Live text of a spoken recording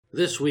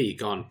This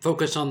week on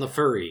Focus on the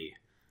Furry,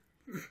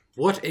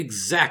 what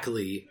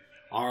exactly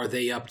are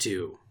they up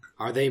to?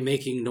 Are they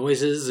making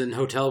noises in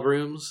hotel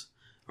rooms?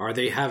 Are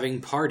they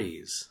having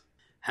parties?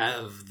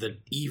 Have the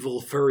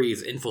evil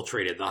furries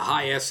infiltrated the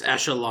highest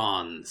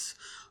echelons?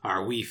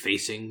 Are we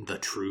facing the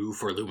true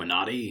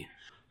Illuminati?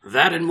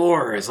 That and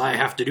more as I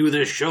have to do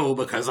this show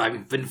because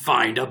I've been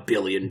fined $1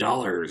 billion.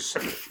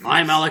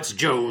 I'm Alex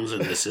Jones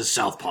and this is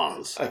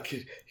Southpaws. I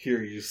could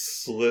hear you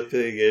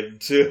slipping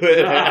into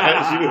it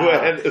as you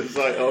went. It's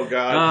like, oh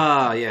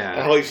god. Yeah.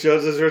 Alex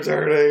Jones is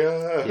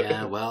returning.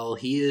 Yeah, well,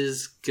 he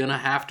is gonna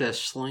have to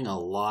sling a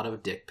lot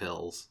of dick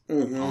pills.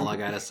 Mm-hmm. All I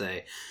gotta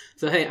say.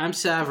 So, hey, I'm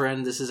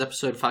Savrin. This is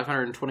episode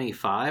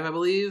 525, I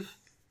believe.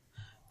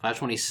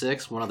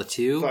 526, one of the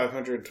two.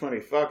 520,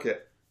 fuck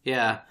it.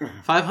 Yeah,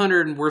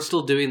 500 and we're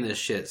still doing this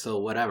shit, so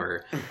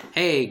whatever.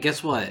 Hey,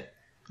 guess what?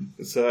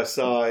 So I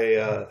saw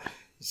a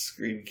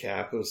screen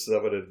cap of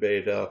someone had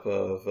made up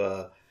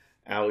of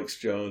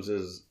Alex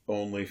Jones's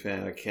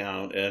OnlyFans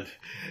account, and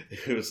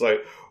it was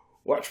like,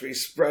 watch me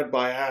spread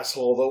my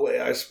asshole the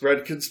way I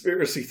spread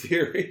conspiracy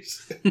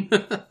theories.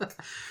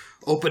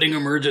 Opening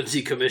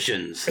emergency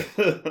commissions.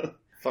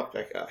 Fuck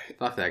that guy.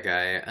 Fuck that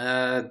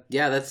guy.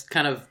 Yeah, that's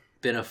kind of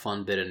been a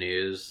fun bit of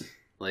news.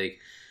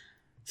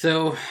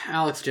 So,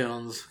 Alex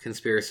Jones,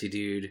 conspiracy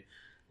dude,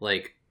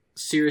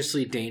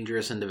 seriously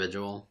dangerous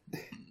individual.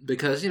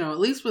 Because, at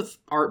least with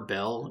Art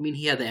Bell,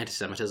 he had the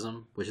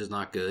anti-Semitism, which is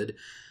not good.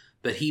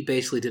 But he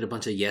basically did a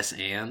bunch of yes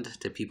and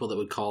to people that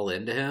would call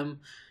into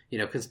him.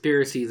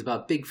 Conspiracies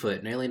about Bigfoot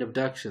and alien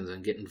abductions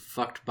and getting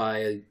fucked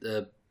by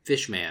a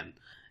fish man.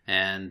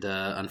 And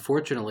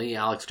unfortunately,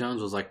 Alex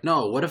Jones was like,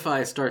 no, what if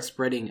I start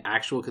spreading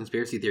actual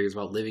conspiracy theories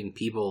about living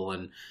people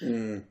and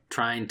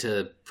trying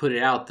to put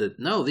it out that,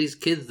 no, these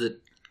kids that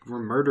were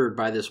murdered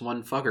by this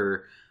one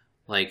fucker,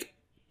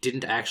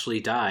 didn't actually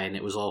die and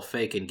it was all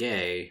fake and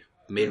gay,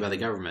 made by the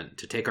government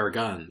to take our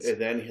guns. And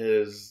then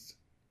his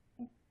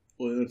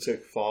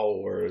lunatic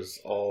followers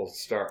all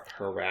start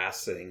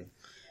harassing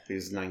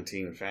these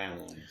 19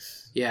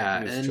 families. Yeah.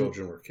 Whose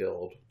children were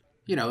killed.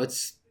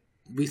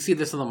 We see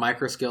this on the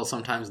micro scale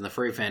sometimes in the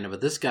furry fandom,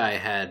 but this guy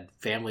had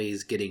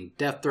families getting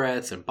death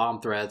threats and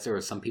bomb threats. There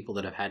were some people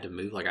that have had to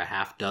move a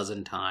half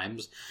dozen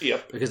times.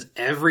 Yep. Because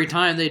every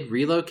time they'd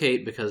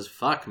relocate, because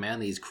fuck,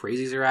 man, these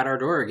crazies are at our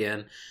door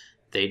again,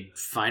 they'd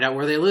find out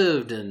where they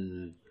lived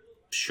and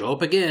show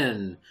up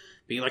again,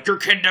 being like, your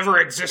kid never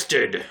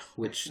existed.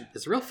 Which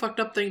is a real fucked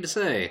up thing to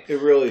say.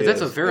 It really is. Because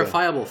that's a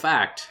verifiable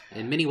fact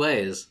in many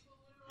ways.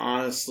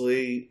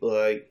 Honestly,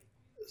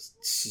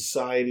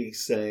 society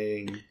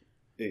saying,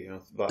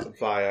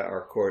 via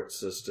our court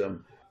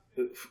system,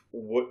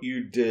 what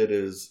you did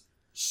is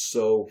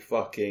so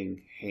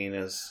fucking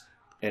heinous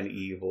and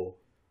evil.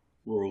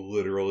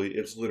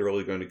 It's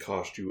literally going to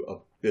cost you $1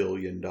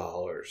 billion.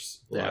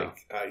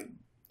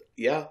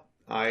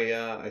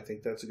 I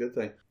think that's a good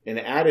thing. And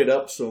it added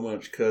up so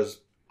much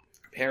because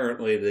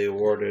apparently they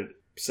awarded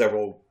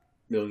several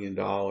 $1 million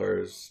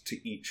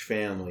to each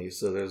family.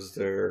 So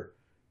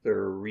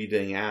they're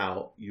reading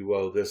out, you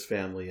owe this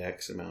family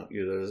X amount,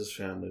 you owe this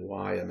family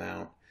Y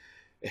amount.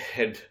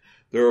 And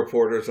the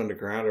reporters on the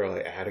ground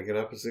are adding it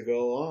up as they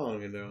go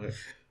along. And they're like,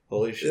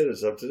 holy shit,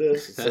 it's up to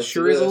this. That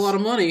sure is a lot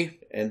of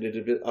money.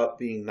 Ended up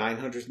being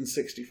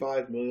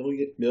 $965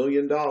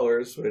 million,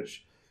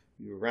 which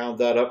you round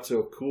that up to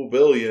a cool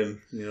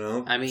billion,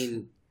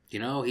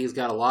 he's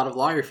got a lot of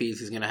lawyer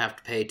fees he's going to have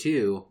to pay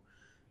too.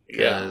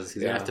 Because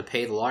he's going to have to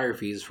pay the lawyer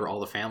fees for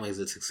all the families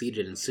that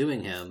succeeded in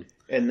suing him.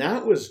 And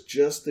that was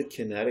just the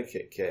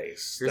Connecticut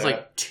case. There's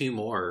two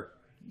more.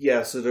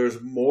 Yeah, so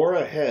there's more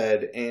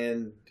ahead,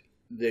 and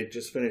they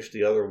just finished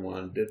the other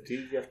one. Did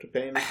he have to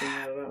pay anything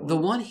out of that one? The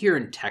one here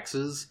in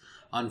Texas,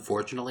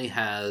 unfortunately,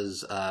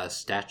 has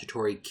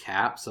statutory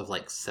caps of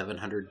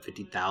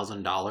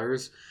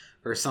 $750,000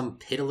 or some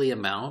piddly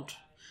amount.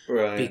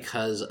 Right.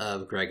 Because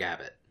of Greg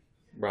Abbott.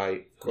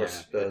 Right. Of course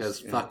it does. Because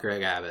fuck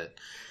Greg Abbott.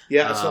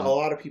 Yeah, so a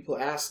lot of people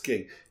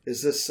asking,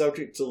 is this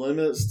subject to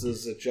limits?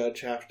 Does the judge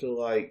have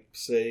to,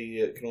 say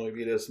it can only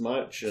be this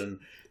much?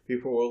 And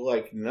people were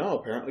like, no,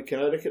 apparently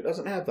Connecticut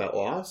doesn't have that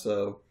law,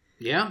 so...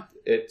 Yeah.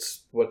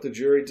 It's what the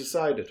jury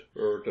decided,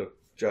 or the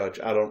judge.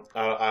 I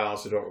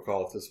honestly don't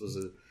recall if this was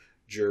a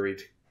jury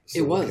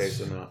case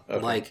or not.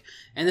 Okay.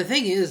 And the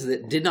thing is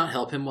that did not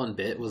help him one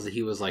bit was that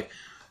he was like,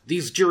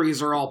 these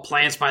juries are all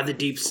plants by the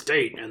deep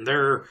state, and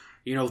they're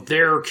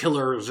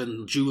killers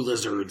and Jew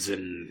lizards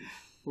and...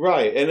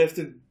 Right, and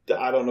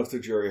I don't know if the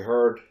jury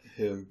heard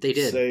him they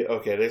did. Say,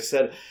 okay, they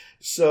said,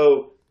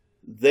 so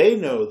they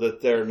know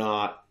that they're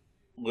not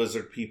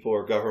lizard people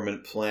or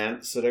government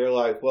plants, so they're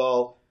like,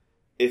 well,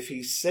 if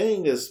he's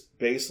saying this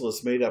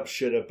baseless made-up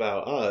shit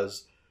about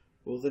us,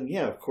 well then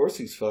yeah, of course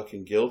he's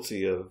fucking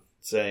guilty of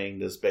saying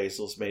this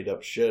baseless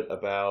made-up shit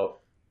about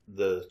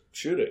the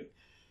shooting.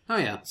 Oh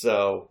yeah.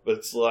 So,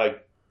 it's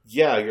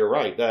yeah, you're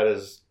right,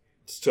 it's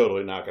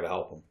totally not going to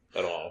help him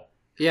at all.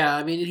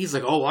 Yeah, he's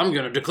like, oh, I'm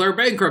going to declare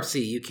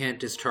bankruptcy. You can't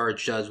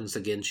discharge judgments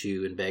against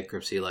you in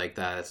bankruptcy like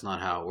that. It's not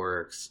how it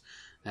works.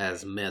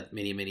 as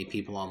many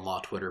people on Law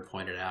Twitter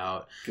pointed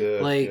out.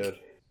 Good.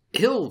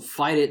 He'll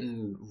fight it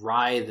and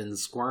writhe and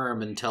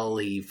squirm until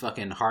he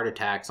fucking heart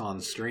attacks on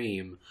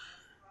stream,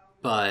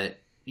 but,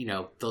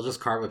 they'll just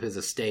carve up his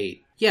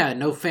estate. Yeah,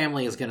 no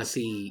family is going to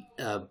see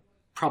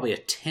probably a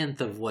tenth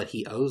of what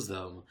he owes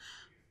them,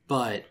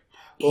 but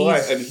he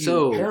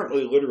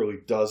apparently literally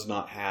does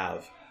not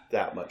have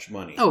that much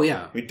money. Oh,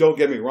 yeah. I mean, don't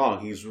get me wrong,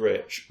 he's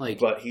rich, like,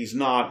 but he's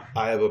not,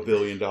 I have $1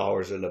 billion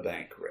in the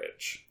bank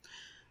rich.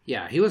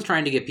 Yeah, he was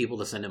trying to get people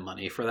to send him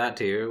money for that,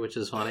 too, which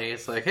is funny.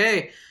 It's like,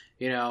 hey,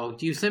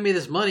 you send me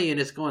this money and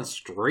it's going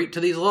straight to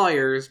these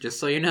lawyers, just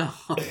so you know.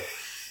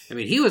 I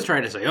mean, he was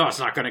trying to say, it's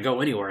not going to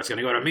go anywhere. It's going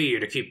to go to me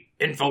to keep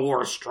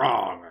InfoWars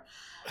strong.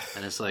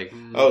 And it's like...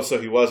 so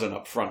he wasn't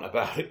upfront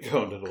about it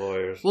going to the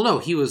lawyers. Well, no,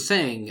 he was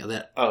saying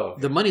that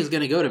the money's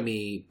going to go to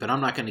me, but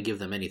I'm not going to give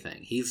them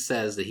anything. He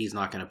says that he's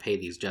not going to pay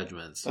these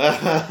judgments.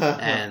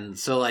 And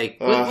so,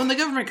 when the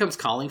government comes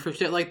calling for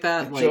shit like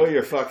that... Enjoy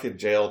your fucking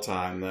jail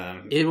time,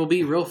 then. It will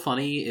be real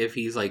funny if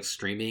he's,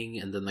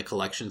 streaming, and then the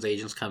collections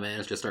agents come in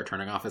and just start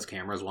turning off his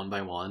cameras one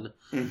by one.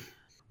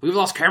 We've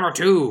lost camera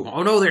 2.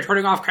 Oh no, they're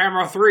turning off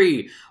camera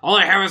 3. All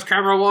I have is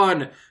camera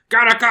 1.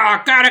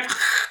 Gotta.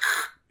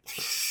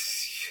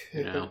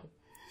 The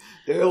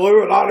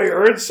Illuminati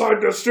are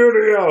inside the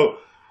studio.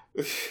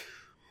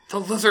 The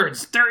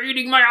lizards, they're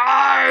eating my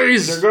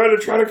eyes. They're going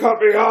to try to cut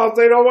me off.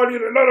 They don't want you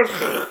to notice.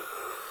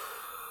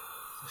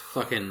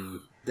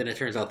 Then it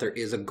turns out there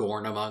is a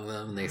Gorn among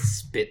them, and they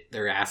spit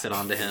their acid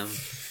onto him.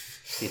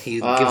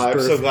 I'm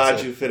so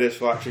glad you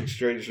finished watching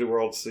Strange New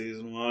World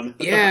Season 1.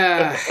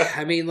 Yeah,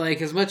 I mean,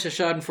 as much as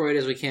Schadenfreude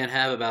as we can't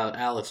have about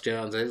Alex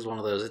Jones, it is one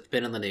of those, it's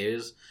been in the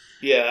news.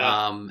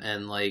 Yeah.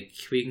 And,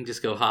 we can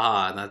just go,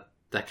 haha, and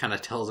that kind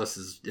of tells us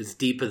as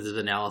deep as an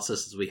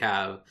analysis as we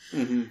have.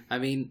 Mm-hmm. I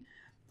mean,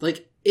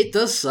 it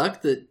does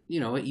suck that,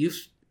 it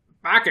used...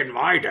 Back in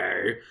my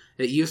day,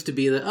 it used to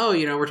be that,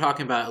 we're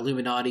talking about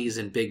Illuminatis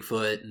and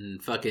Bigfoot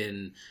and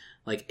fucking...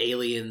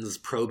 aliens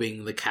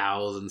probing the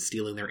cows and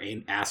stealing their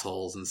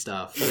assholes and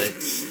stuff. But,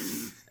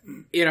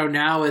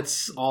 now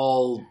it's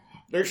all...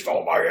 They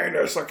stole my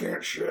anus, I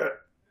can't shit.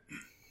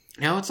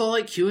 Now it's all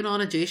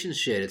QAnon adjacent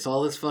shit. It's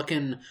all this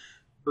fucking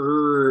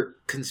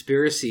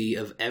conspiracy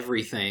of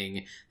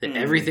everything, that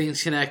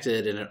everything's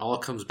connected, and it all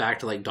comes back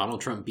to,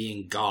 Donald Trump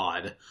being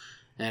God.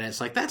 And it's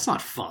that's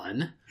not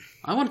fun.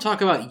 I want to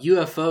talk about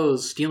UFOs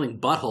stealing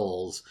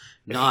buttholes,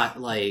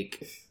 not,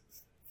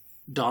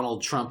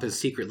 Donald Trump is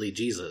secretly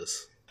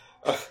Jesus.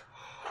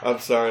 I'm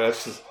sorry,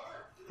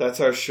 that's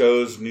our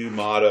show's new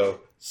motto.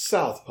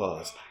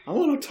 Southpaws. I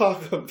want to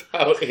talk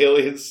about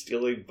aliens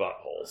stealing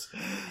buttholes.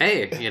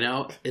 Hey,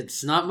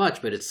 it's not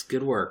much, but it's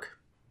good work.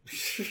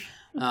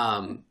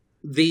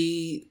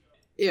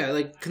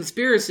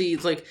 Conspiracy,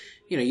 it's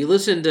you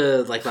listen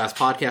to, last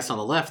podcast on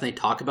the left, and they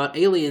talk about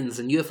aliens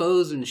and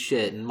UFOs and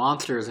shit, and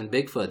monsters and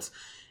Bigfoots.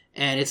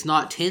 And it's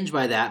not tinged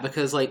by that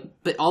because,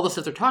 but all the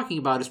stuff they're talking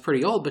about is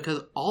pretty old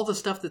because all the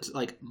stuff that's,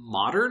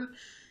 modern,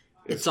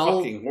 it's all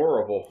fucking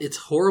horrible. It's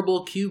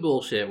horrible Q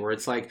bullshit where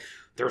it's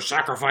they're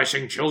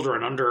sacrificing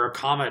children under a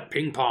comet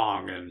ping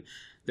pong and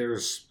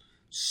there's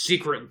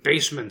secret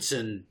basements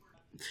and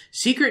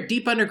secret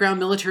deep underground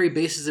military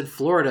bases in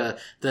Florida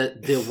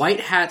that the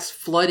white hats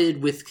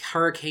flooded with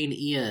Hurricane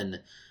Ian.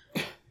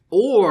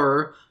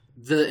 Or...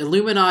 the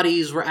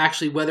Illuminatis were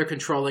actually weather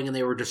controlling and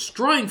they were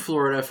destroying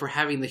Florida for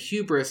having the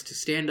hubris to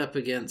stand up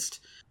against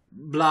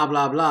blah,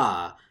 blah,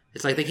 blah.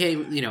 It's they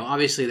came,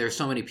 obviously there's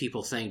so many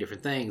people saying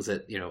different things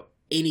that,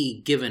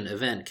 any given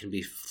event can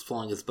be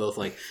flung as both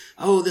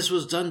this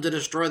was done to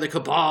destroy the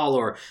cabal,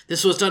 or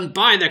this was done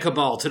by the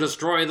cabal to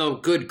destroy the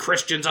good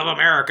Christians of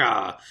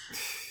America.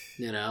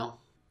 You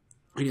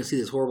can see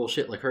this horrible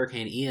shit like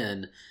Hurricane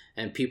Ian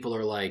and people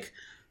are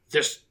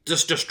This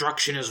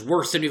destruction is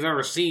worse than you've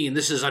ever seen.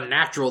 This is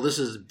unnatural. This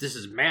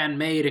is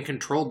man-made and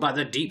controlled by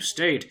the deep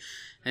state.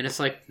 And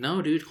it's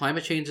no, dude,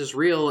 climate change is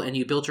real, and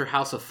you built your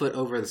house a foot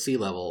over the sea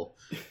level,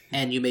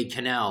 and you made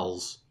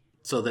canals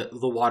so that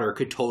the water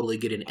could totally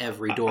get in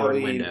every door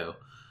and window.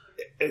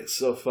 It's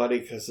so funny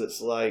because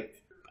it's I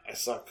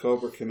saw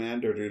Cobra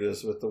Commander do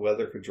this with the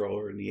weather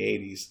controller in the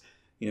 80s,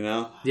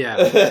 Yeah.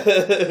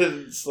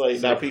 It's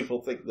now people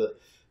think that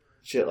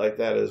shit like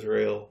that is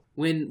real.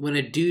 When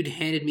a dude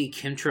handed me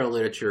chemtrail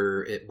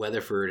literature at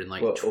Weatherford and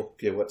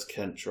what's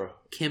chemtrail?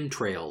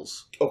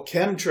 Chemtrails. Oh,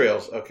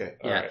 chemtrails. Okay,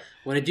 all right.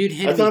 When a dude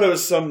handed I thought it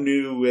was some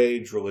new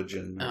age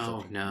religion.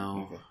 Oh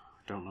no, okay.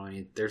 I don't know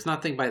any. There's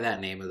nothing by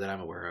that name that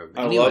I'm aware of.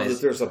 I love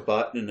that there's a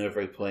button in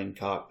every plane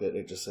cockpit.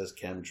 It just says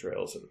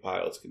chemtrails, so the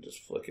pilots can just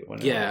flick it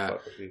whenever. Yeah, they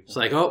fuck with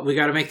people. It's we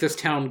got to make this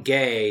town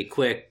gay.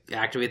 Quick,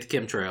 activate the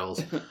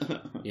chemtrails.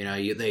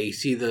 They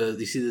see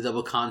the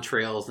double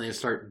contrails, and they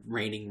start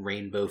raining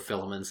rainbow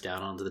filaments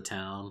down onto the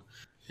town.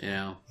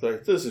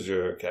 It's this is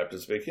your captain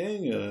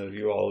speaking.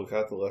 You all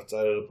got the left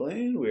side of the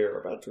plane. We are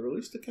about to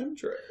release the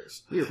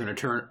chemtrails. We are going to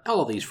turn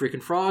all these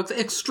freaking frogs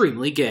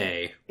extremely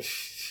gay.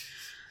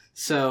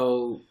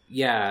 So,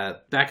 yeah,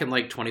 back in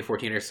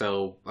 2014 or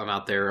so, I'm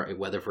out there at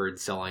Weatherford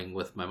selling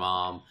with my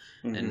mom,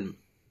 and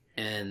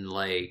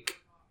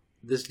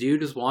this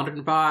dude is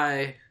wandering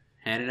by,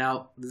 handing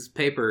out these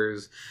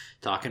papers,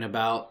 talking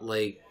about,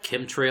 like,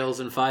 chemtrails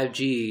and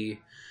 5G.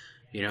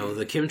 You know,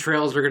 the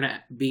chemtrails are going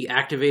to be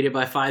activated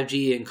by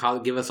 5G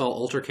and give us all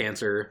ultra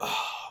cancer.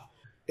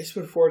 It's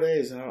been 4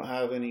 days and I don't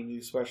have any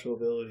new special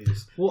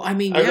abilities. Well, I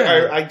mean,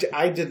 yeah.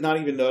 I did not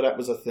even know that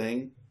was a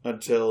thing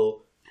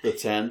until the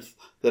 10th,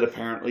 that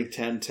apparently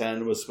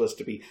 10/10 was supposed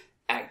to be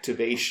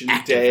Activation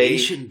Day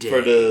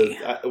for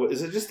the.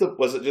 Was it just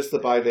the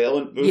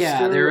bivalent booster?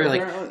 Yeah, they were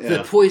like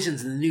the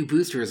poisons in the new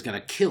booster is going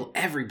to kill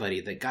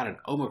everybody that got an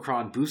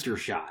Omicron booster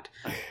shot,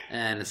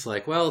 and it's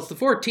like, well, it's the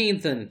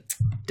 14th and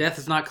death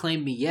has not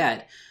claimed me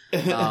yet.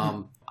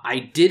 I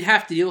did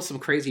have to deal with some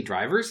crazy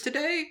drivers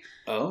today.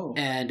 Oh,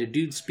 and a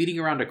dude speeding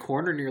around a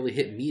corner nearly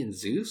hit me and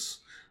Zeus,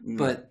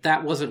 but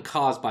that wasn't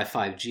caused by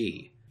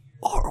 5G,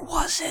 or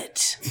was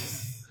it?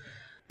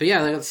 But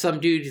yeah, like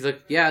some dude, he's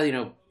like, yeah, you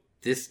know,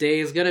 this day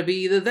is going to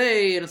be the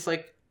day. And it's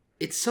like,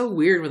 it's so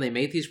weird when they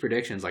make these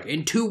predictions. Like,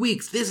 in 2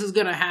 weeks, this is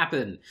going to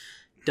happen.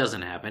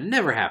 Doesn't happen.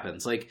 Never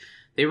happens. Like,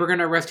 they were going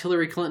to arrest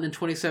Hillary Clinton in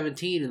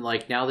 2017. And,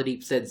 like, now the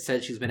Deep said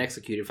she's been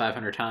executed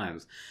 500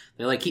 times.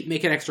 They, like, keep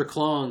making extra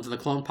clones. And the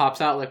clone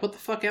pops out like, what the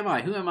fuck am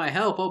I? Who am I?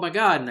 Help. Oh, my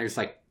God. And there's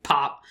like,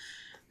 pop.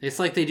 It's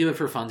like they do it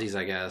for funsies,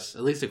 I guess.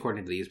 At least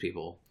according to these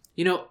people.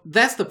 You know,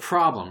 that's the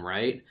problem,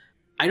 right?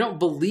 I don't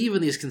believe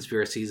in these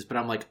conspiracies, but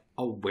I'm, like,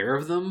 aware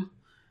of them.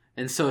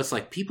 And so it's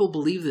like, people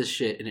believe this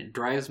shit, and it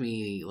drives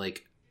me,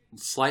 like,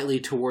 slightly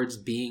towards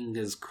being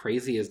as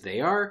crazy as they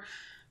are,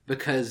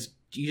 because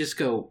you just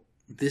go,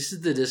 this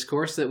is the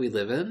discourse that we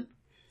live in?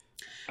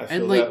 I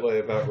feel that way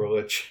about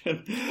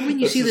religion. I mean,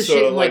 you see this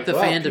shit in, like, the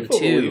fandom,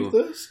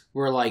 too,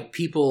 where, like,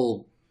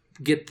 people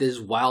get these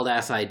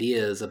wild-ass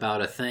ideas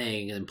about a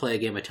thing and play a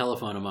game of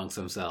telephone amongst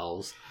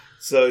themselves.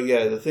 So,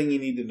 yeah, the thing you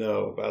need to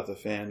know about the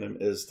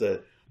fandom is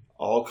that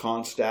all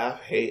con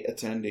staff hate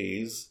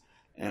attendees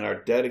and are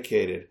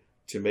dedicated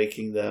to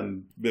making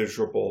them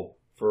miserable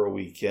for a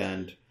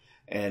weekend.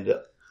 And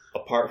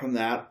apart from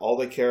that, all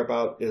they care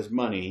about is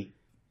money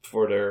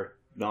for their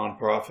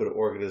nonprofit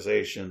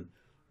organization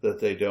that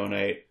they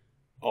donate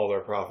all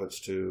their profits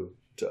to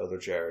other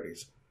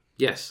charities.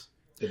 Yes.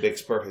 It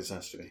makes perfect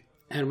sense to me.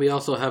 And we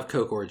also have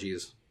Coke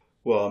orgies.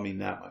 Well, I mean,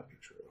 that might be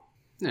true.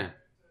 Yeah.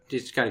 You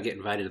just got to get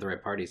invited to the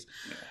right parties.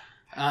 Yeah.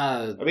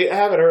 I mean, I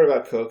haven't heard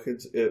about Coke.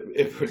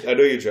 I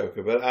know you're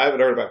joking, but I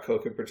haven't heard about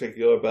Coke in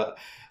particular. But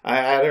I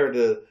had heard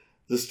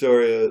the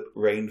story of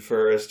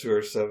Rainforest,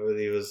 where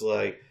somebody was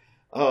like,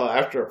 "Oh,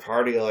 after a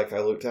party, like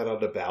I looked out on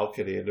the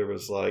balcony and there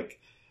was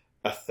like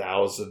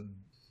 1,000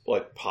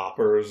 like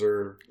poppers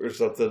or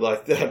something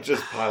like that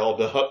just piled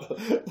up."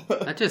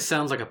 That just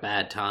sounds like a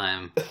bad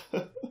time.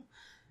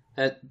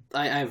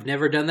 I've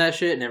never done that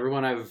shit, and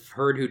everyone I've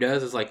heard who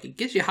does is like, it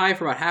gets you high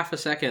for about half a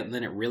second, and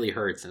then it really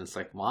hurts, and it's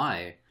like,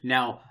 why?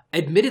 Now,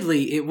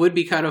 admittedly, it would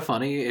be kind of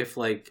funny if,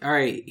 like, all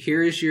right,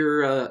 here's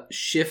your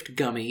shift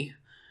gummy.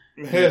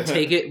 You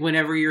take it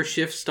whenever your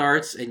shift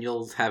starts, and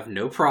you'll have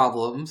no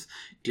problems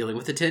dealing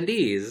with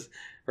attendees.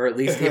 Or at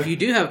least if you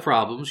do have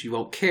problems, you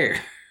won't care.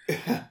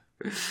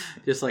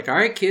 Just like, all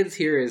right, kids,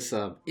 here is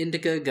some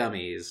indica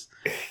gummies.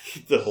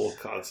 The whole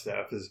con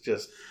staff is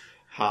just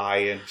high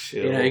and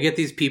chill. You know, you get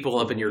these people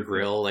up in your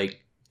grill,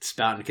 like,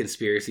 spouting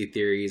conspiracy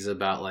theories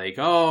about, like,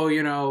 oh,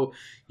 you know,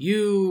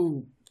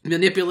 you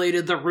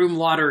manipulated the room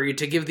lottery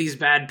to give these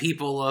bad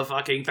people a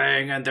fucking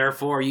thing, and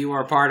therefore you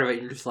are part of it.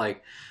 And you're just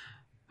like,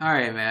 all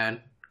right, man,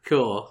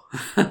 cool.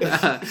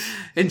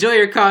 Enjoy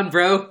your con,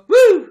 bro.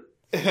 Woo!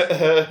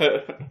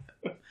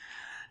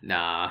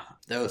 Nah.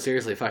 No,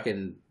 seriously,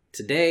 fucking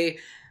today,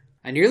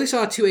 I nearly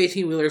saw two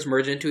 18-wheelers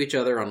merge into each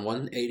other on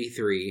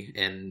 183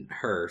 in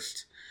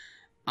Hearst.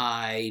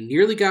 I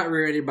nearly got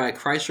rear-ended by a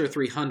Chrysler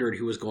 300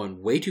 who was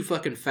going way too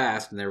fucking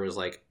fast, and there was,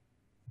 like,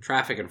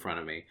 traffic in front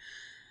of me.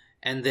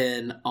 And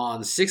then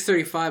on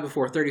 635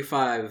 before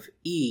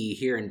 35E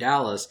here in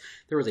Dallas,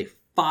 there was a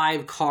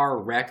 5-car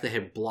wreck that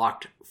had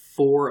blocked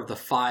 4 of the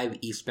 5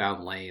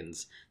 eastbound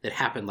lanes that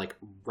happened, like,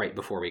 right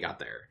before we got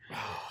there.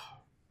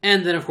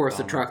 And then, of course,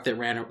 the truck that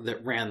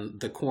ran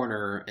the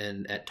corner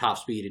and at top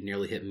speed and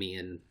nearly hit me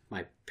and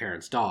my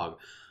parents' dog,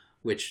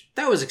 which,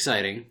 that was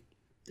exciting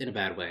in a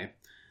bad way.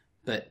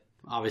 But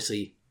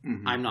obviously,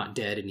 I'm not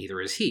dead, and neither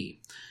is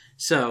he.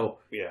 So,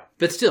 yeah.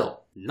 But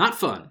still, not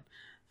fun.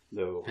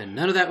 No. And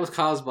none of that was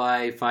caused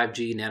by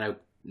 5G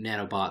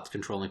nanobots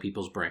controlling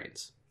people's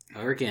brains.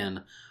 Or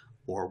again,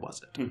 or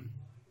was it?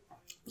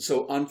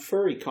 So, on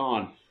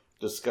FurryCon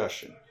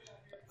discussion,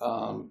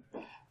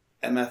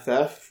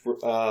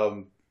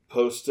 MFF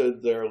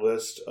posted their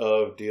list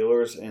of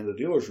dealers and the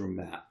dealer's room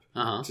map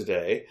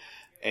today.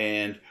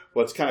 And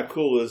what's kind of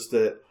cool is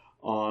that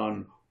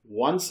on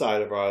one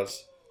side of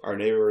us, our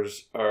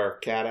neighbors are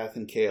Kadath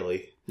and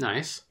Kaylee.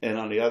 Nice. And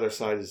on the other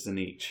side is the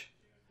Niche.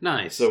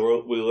 Nice.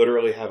 So we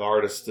literally have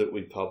artists that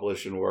we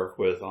publish and work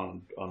with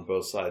on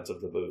both sides of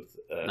the booth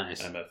at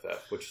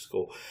MFF, which is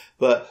cool.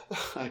 But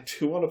I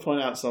do want to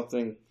point out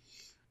something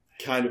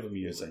kind of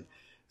amusing.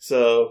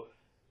 So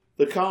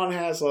the con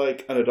has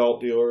like an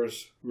adult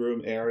dealers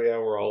room area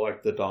where all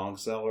like the dong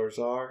sellers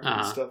are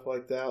and stuff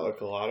like that,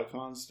 like a lot of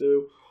cons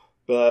do.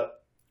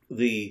 But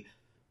the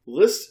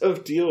list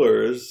of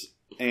dealers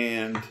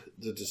and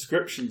the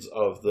descriptions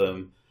of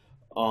them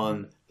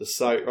on the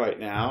site right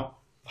now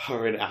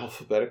are in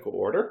alphabetical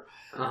order.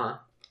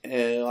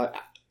 And like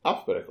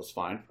alphabetical's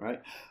fine,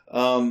 right?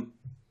 And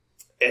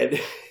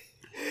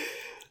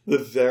the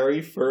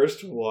very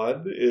first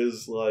one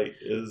is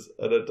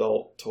an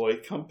adult toy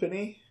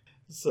company.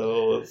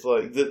 So it's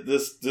like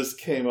this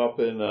came up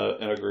in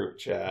a group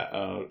chat,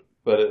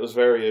 but it was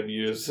very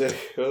amusing.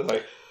 It was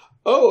like,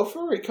 oh, a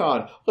furry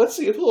con. Let's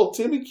see if little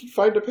Timmy can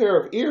find a pair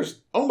of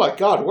ears. Oh my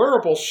god,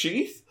 wearable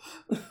sheath?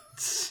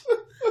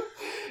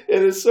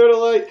 And it's sort of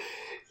like,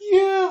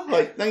 yeah,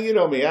 like, now you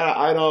know me,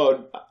 I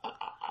don't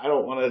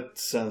want to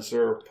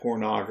censor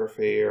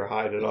pornography or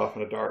hide it off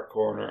in a dark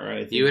corner or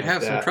anything. You would like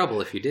have some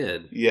trouble if you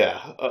did. Yeah,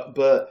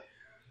 but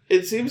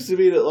it seems to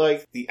me that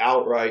like the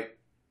outright,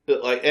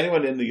 that like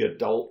anyone in the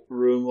adult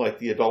room, like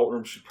the adult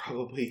room should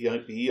probably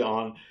be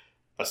on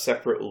a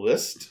separate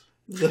list.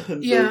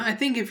 Yeah, I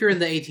think if you're in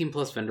the 18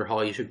 plus vendor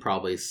hall, you should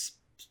probably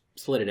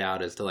split it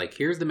out as to like,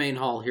 here's the main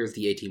hall, here's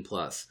the 18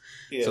 plus.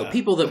 Yeah. So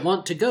people that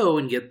want to go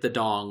and get the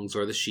dongs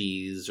or the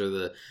sheaths or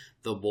the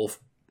wolf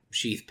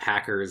sheath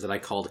packers that I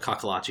called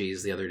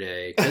cockalachis the other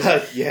day.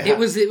 Yeah. It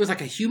was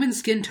like a human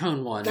skin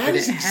tone one. That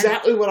is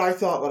exactly what I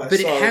thought when I saw it. But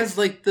it has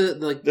like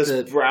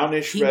this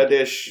brownish, pink,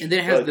 reddish. And then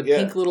it has the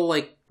pink little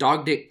like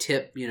dog dick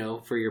tip,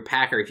 for your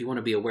packer if you want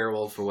to be a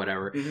werewolf or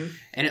whatever. Mm-hmm.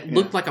 And it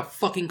looked like a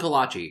fucking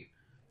kolachi.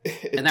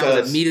 And that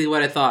was immediately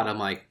what I thought. I'm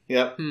like,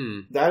 yep.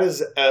 That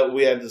is,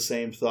 we had the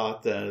same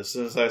thought then. As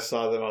soon as I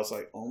saw them, I was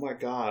like, oh my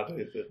god,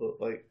 it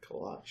looked like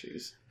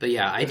kolaches. But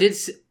yeah, I did,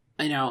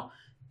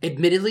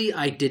 admittedly,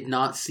 I did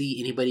not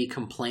see anybody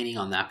complaining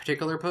on that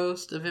particular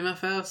post of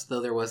MFS, though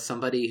there was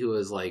somebody who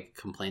was like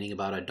complaining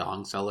about a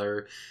dong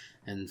seller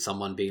and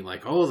someone being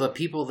like, oh, the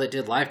people that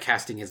did live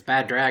casting is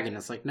Bad Dragon.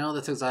 It's like, no,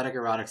 that's Exotic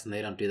Erotics and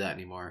they don't do that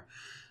anymore.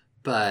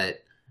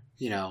 But,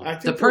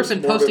 the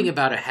person posting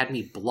about it had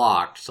me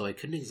blocked, so I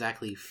couldn't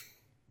exactly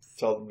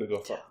tell them to go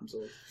fuck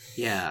themselves.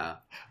 Yeah.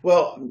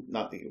 Well,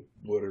 not that you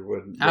would or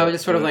wouldn't. I was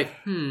just sort of like,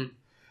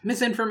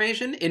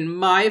 misinformation in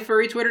my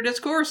furry Twitter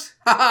discourse?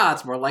 Haha,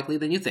 it's more likely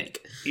than you think.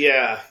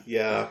 Yeah.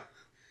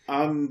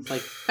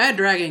 Like, Bad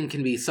Dragon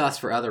can be sus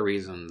for other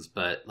reasons,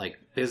 but, like,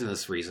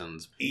 business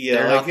reasons. Yeah,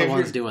 they're not the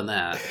ones doing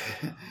that.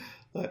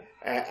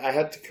 I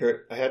had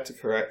to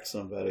correct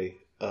somebody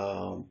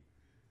on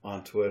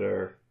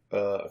Twitter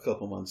a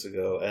couple months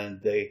ago,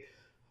 and they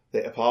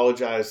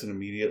apologized and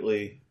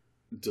immediately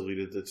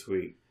deleted the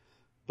tweet.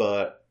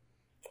 But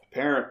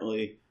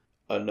apparently,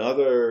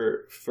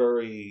 another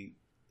furry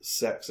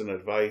sex and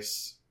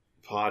advice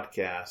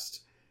podcast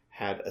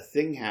had a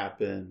thing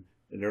happen,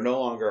 and they're no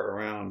longer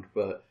around,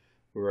 but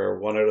where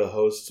one of the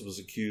hosts was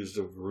accused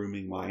of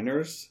grooming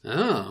minors.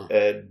 Oh.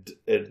 And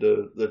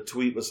the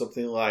tweet was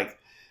something like,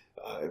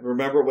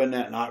 remember when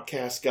that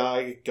Notcast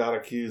guy got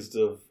accused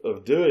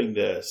of doing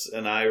this?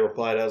 And I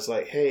replied, I was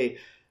like, hey,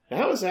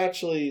 that was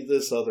actually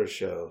this other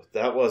show.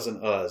 That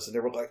wasn't us. And they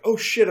were like, oh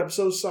shit, I'm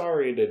so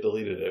sorry. And they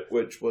deleted it,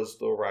 which was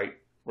the right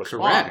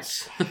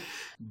response. Correct.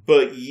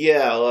 But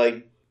yeah,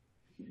 like,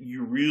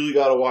 you really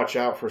got to watch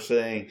out for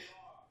saying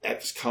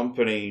X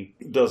company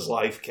does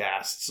life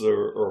casts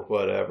or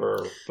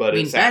whatever. But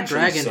it's Bad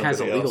Dragon has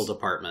a legal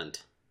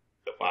department.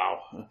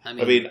 Wow. I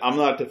mean, I'm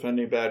not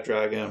defending Bad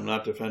Dragon. I'm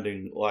not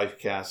defending life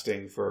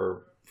casting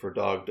for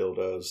dog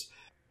dildos.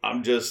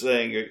 I'm just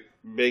saying,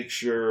 make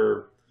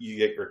sure you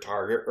get your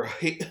target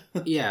right.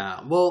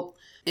 Yeah. Well,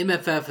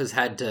 MFF has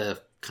had to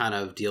kind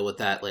of deal with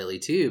that lately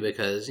too,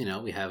 because,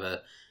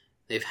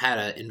 they've had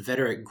an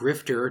inveterate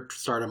grifter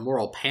start a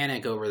moral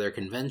panic over their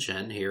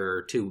convention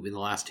here in the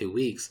last 2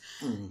 weeks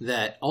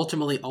that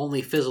ultimately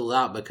only fizzled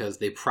out because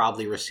they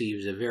probably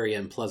received a very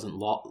unpleasant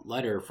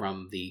letter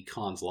from the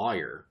con's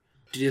lawyer.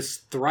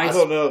 I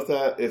don't know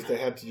if they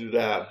had to do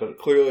that, but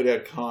clearly they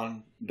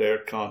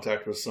had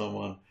contact with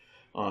someone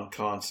on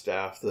con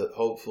staff that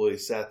hopefully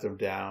sat them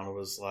down and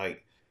was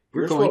like,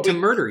 we're going to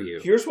murder you.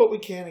 Here's what we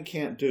can and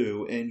can't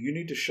do, and you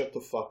need to shut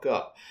the fuck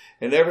up.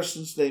 And ever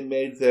since they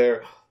made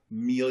their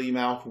mealy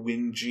mouth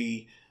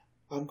whingy,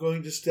 I'm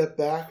going to step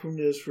back from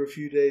this for a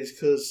few days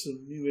because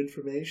some new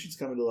information's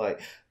coming to light,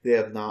 they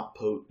have not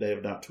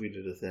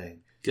tweeted a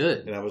thing. Good.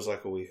 And that was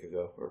like a week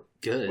ago or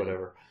good.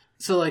 Whatever.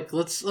 So, like,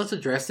 let's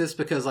address this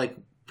because, like,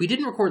 we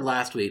didn't record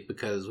last week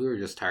because we were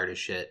just tired of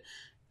shit.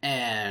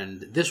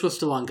 And this was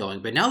still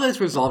ongoing. But now that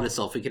it's resolved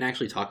itself, we can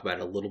actually talk about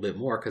it a little bit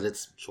more because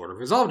it's sort of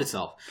resolved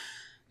itself.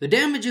 The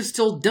damage is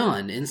still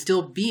done and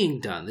still being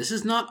done. This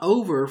is not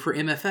over for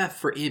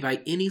MFF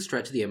by any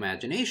stretch of the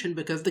imagination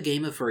because the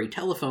game of furry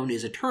telephone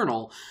is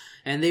eternal.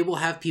 And they will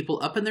have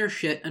people up in their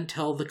shit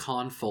until the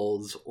con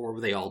folds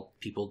or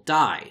people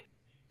die.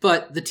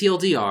 But the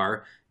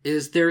TLDR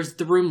is there's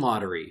the room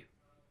lottery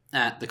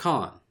at the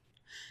con.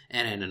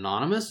 And an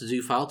anonymous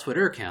Zoophile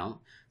Twitter account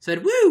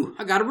said, woo,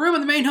 I got a room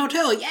in the main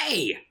hotel,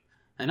 yay!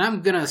 And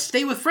I'm gonna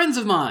stay with friends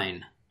of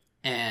mine.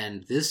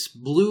 And this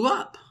blew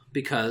up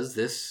because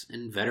this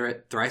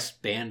inveterate,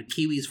 thrice-banned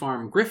Kiwis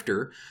Farm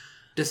grifter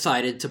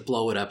decided to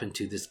blow it up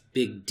into this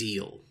big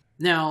deal.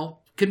 Now,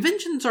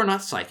 conventions are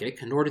not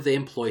psychic, nor do they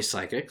employ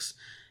psychics,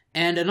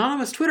 and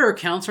anonymous Twitter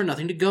accounts are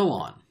nothing to go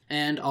on.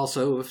 And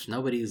also, if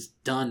nobody's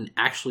done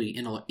actually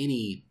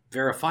any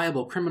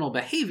verifiable criminal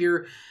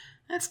behavior,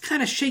 that's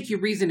kind of shaky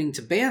reasoning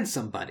to ban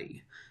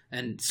somebody.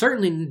 And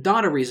certainly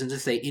not a reason to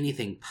say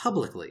anything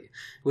publicly,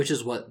 which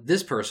is what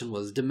this person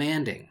was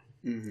demanding.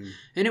 Mm-hmm.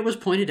 And it was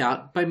pointed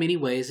out by many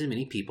ways and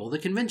many people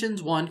that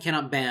conventions, one,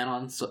 cannot ban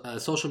on a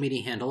social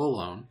media handle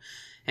alone,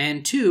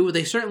 and two,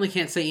 they certainly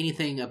can't say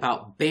anything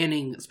about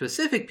banning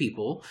specific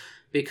people,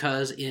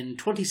 because in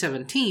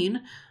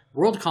 2017,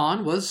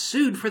 Worldcon was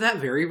sued for that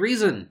very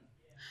reason.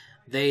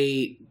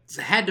 They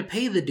had to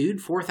pay the dude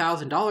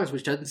 $4,000,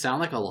 which doesn't sound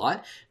like a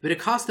lot, but it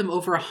cost them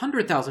over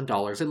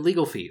 $100,000 in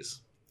legal fees,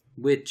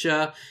 which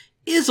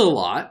is a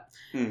lot.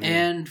 Mm-hmm.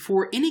 And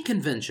for any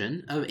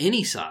convention of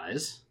any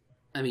size,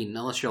 I mean,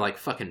 unless you're like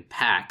fucking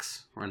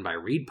PAX, run by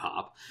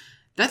ReedPop,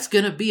 that's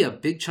going to be a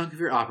big chunk of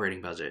your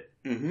operating budget.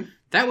 Mm-hmm.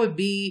 That would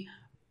be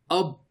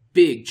a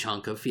big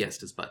chunk of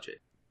Fiesta's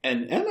budget.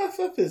 And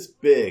MFF is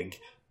big,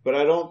 but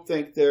I don't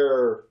think they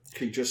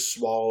can just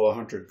swallow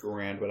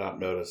 $100,000 without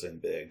noticing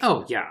big.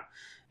 Oh, yeah.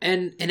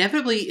 And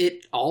inevitably,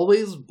 it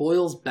always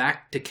boils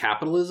back to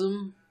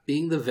capitalism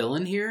being the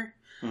villain here.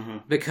 Mm-hmm.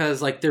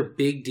 Because, like, their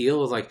big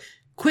deal is like,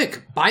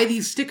 quick, buy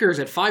these stickers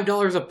at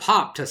 $5 a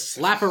pop to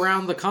slap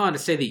around the con to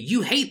say that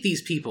you hate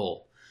these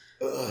people.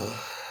 Ugh.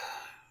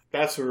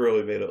 That's what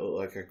really made it look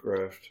like a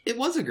grift. It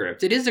was a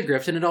grift. It is a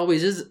grift, and it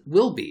always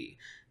will be.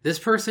 This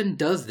person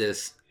does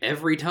this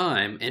every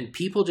time, and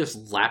people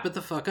just lap it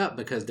the fuck up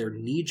because they're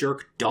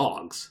knee-jerk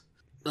dogs.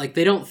 Like,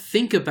 they don't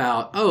think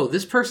about, oh,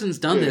 this person's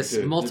done this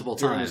multiple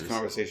during times. During this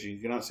conversation, you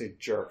cannot say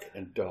jerk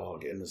and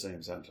dog in the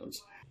same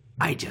sentence.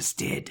 I just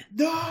did.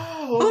 No!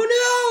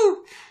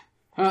 Oh,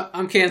 no!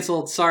 I'm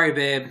canceled. Sorry,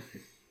 babe.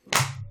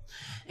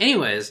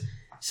 Anyways,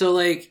 so,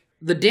 like,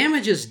 the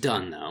damage is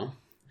done, though.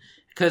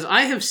 Because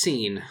I have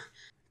seen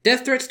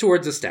death threats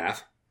towards the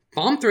staff,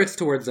 bomb threats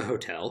towards the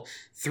hotel,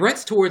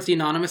 threats towards the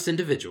anonymous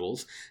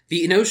individuals,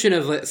 the notion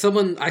of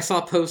someone I saw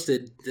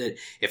posted that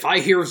if I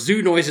hear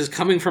zoo noises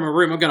coming from a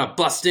room, I'm going to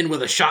bust in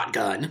with a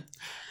shotgun.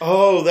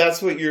 Oh,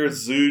 that's what your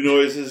zoo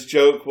noises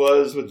joke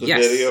was with the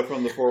Yes. video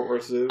from the Fort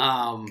Worth Zoo?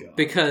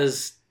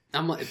 Because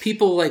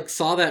people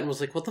saw that and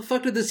was like, what the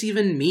fuck did this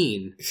even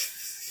mean?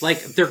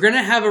 Like, they're going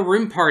to have a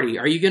room party.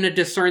 Are you going to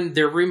discern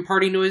their room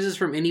party noises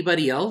from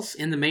anybody else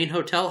in the main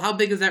hotel? How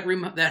big is that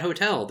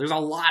hotel? There's a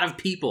lot of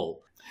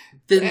people.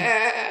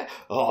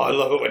 Oh, I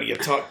love it when you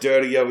talk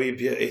dirty, Yowie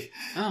Beauty.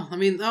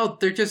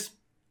 They're just,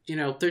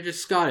 they're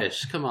just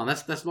Scottish. Come on,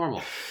 that's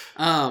normal.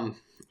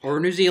 Or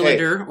New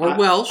Zealander, or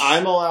Welsh.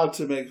 I'm allowed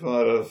to make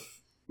fun of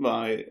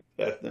my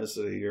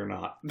ethnicity. You're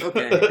not.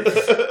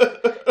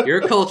 Okay.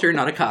 You're a culture,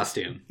 not a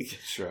costume.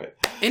 That's right.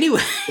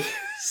 Anyway.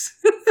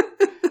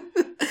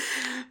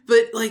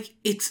 But,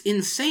 it's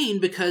insane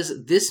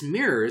because this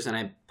mirrors, and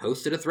I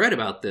posted a thread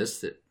about this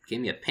that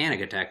gave me a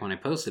panic attack when I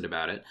posted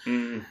about it,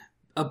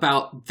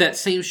 about that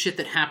same shit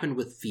that happened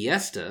with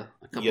Fiesta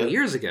a couple of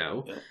years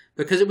ago,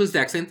 because it was the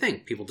exact same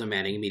thing. People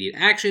demanding immediate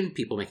action,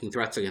 people making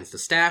threats against the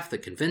staff, the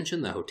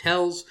convention, the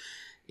hotels,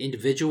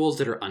 individuals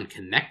that are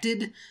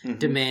unconnected,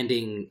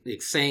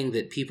 saying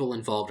that people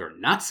involved are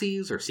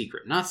Nazis or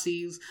secret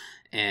Nazis,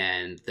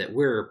 and that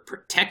we're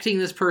protecting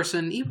this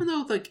person, even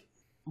though,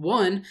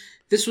 one,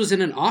 this was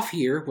in an off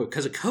year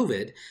because of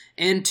COVID,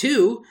 and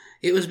two,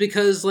 it was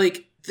because,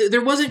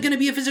 there wasn't going to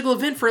be a physical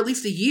event for at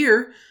least a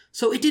year,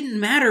 so it didn't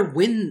matter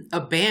when a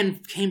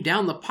band came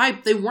down the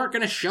pipe, they weren't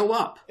going to show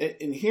up.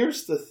 And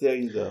here's the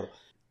thing, though.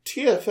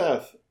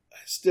 TFF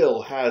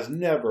still has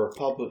never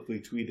publicly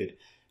tweeted,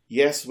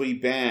 yes, we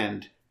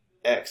banned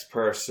X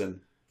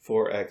person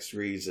for X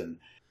reason.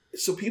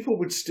 So people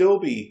would still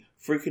be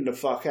freaking the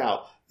fuck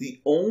out.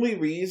 The only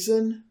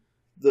reason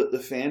that the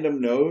fandom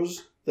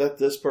knows that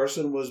this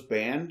person was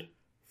banned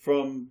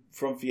from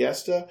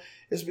Fiesta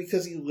is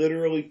because he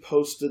literally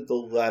posted the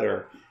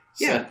letter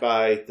sent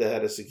by the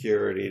head of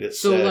security that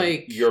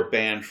said, you're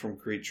banned from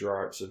Creature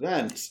Arts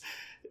events.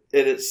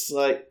 And it's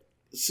the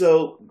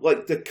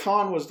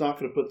con was not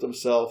going to put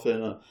themselves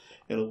in a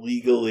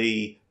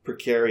legally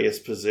precarious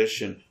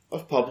position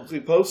of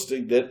publicly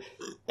posting that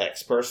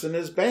X person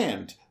is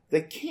banned.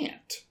 They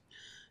can't.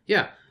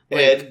 Yeah.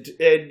 And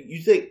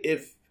you think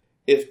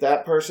if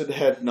that person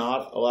had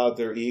not allowed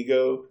their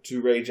ego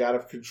to rage out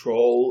of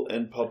control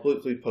and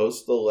publicly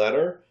post the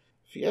letter,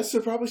 Fiesta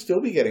would probably still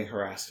be getting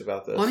harassed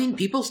about this. Well,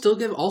 people still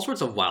give all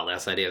sorts of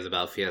wild-ass ideas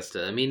about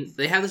Fiesta.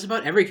 They have this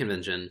about every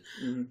convention.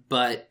 Mm-hmm.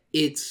 But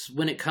it's,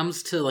 when it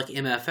comes to,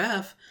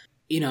 MFF,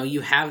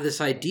 you have this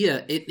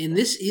idea, and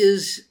this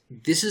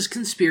is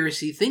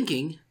conspiracy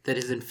thinking that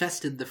has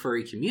infested the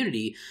furry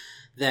community,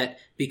 that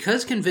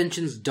because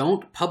conventions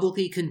don't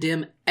publicly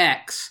condemn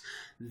X,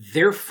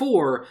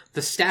 therefore,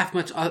 the staff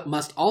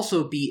must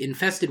also be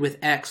infested with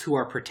X who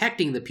are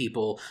protecting the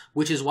people,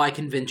 which is why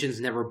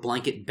conventions never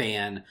blanket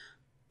ban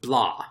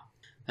blah.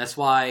 That's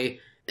why,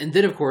 and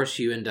then of course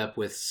you end up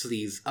with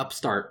these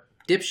upstart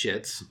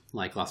dipshits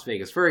like Las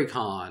Vegas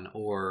FurryCon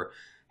or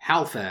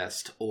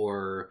Howlfest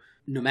or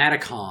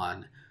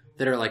Nomadicon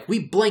that are like, we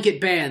blanket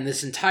ban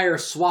this entire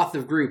swath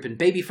of group, and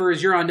Baby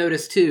Furs, you're on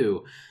notice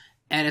too.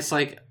 And it's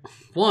like,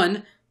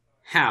 1,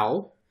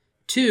 how?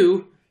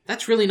 2,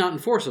 that's really not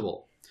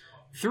enforceable.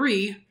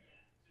 3,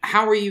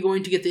 how are you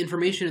going to get the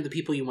information of the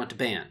people you want to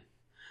ban?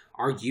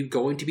 Are you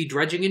going to be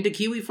dredging into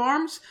Kiwi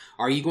farms?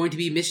 Are you going to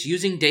be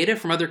misusing data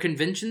from other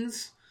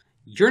conventions?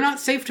 You're not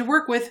safe to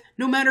work with,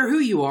 no matter who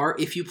you are,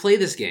 if you play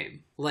this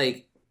game.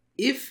 Like,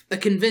 if a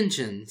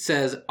convention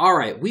says,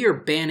 alright, we are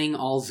banning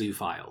all zoo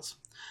files.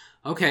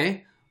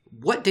 Okay,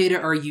 what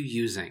data are you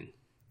using?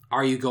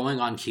 Are you going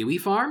on Kiwi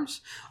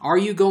farms? Are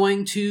you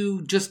going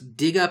to just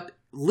dig up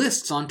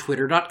lists on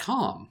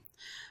twitter.com?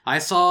 I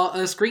saw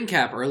a screen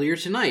cap earlier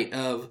tonight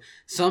of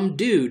some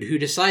dude who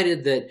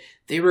decided that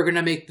they were going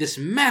to make this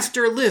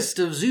master list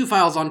of zoo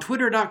files on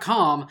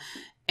twitter.com,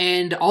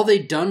 and all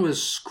they'd done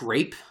was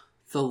scrape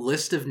the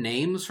list of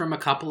names from a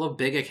couple of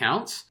big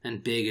accounts,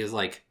 and big is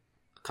like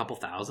a couple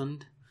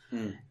thousand,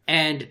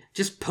 and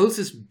just post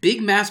this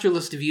big master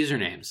list of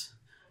usernames.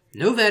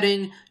 No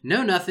vetting,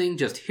 no nothing,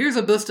 just here's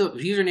a list of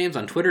usernames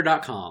on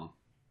twitter.com.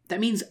 That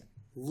means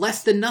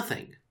less than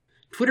nothing.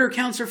 Twitter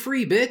accounts are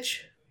free,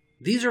 bitch.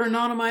 These are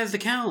anonymized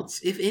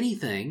accounts, if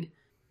anything,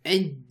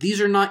 and these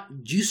are not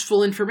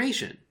useful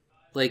information.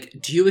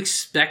 Like, do you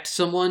expect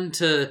someone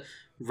to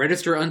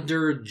register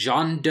under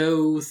John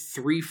Doe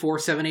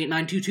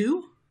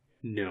 3478922?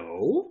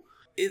 No.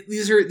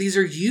 These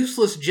are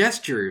useless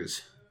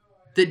gestures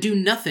that do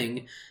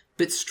nothing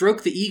but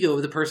stroke the ego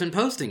of the person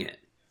posting it.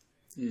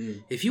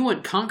 If you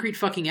want concrete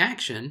fucking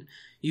action,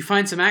 you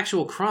find some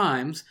actual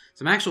crimes,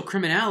 some actual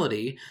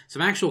criminality,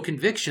 some actual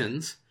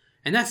convictions,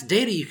 and that's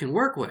data you can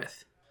work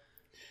with.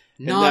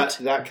 Not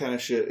that kind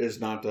of shit is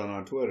not done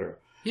on Twitter.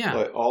 Yeah.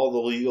 Like all the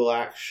legal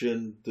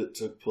action that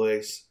took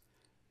place,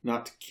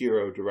 not to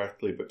Kiro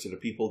directly, but to the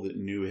people that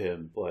knew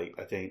him. Like,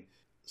 I think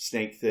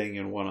Snake Thing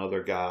and one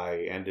other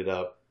guy ended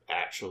up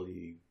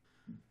actually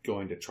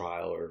going to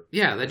trial or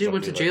yeah, that dude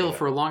went to jail like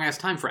for a long ass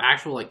time for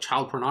actual like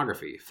child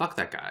pornography. Fuck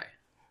that guy.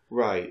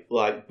 Right.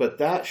 Like, but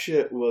that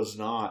shit was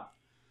not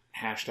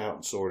hashed out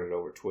and sorted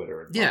over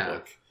Twitter in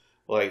public.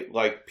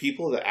 Like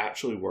people that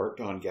actually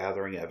worked on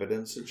gathering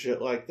evidence and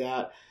shit like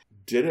that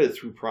did it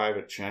through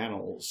private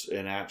channels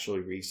and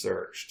actually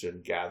researched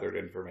and gathered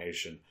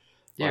information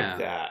like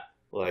that.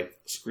 Like,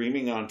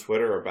 screaming on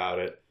Twitter about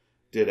it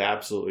did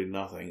absolutely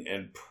nothing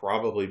and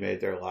probably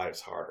made their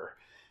lives harder.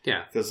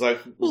 Yeah. Because, like...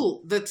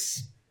 Well,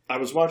 that's... I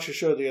was watching a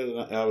show the other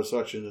night. I was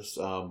watching this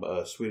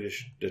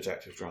Swedish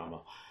detective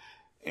drama.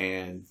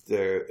 And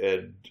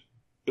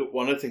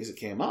one of the things that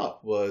came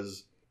up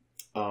was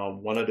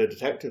one of the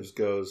detectives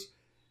goes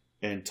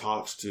and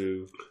talks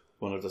to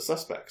one of the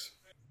suspects.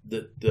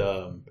 That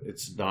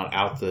it's not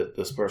out that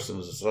this person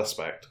is a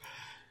suspect.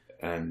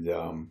 And,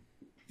 and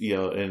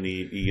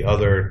the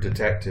other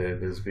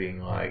detective is being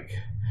like,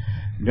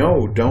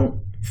 no,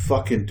 don't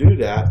fucking do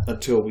that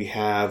until we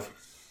have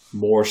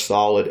more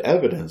solid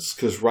evidence.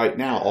 Because right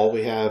now, all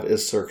we have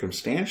is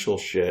circumstantial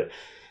shit.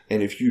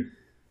 And if you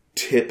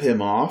tip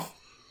him off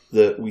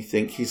that we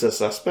think he's a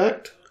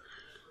suspect,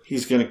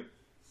 he's going to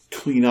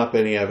clean up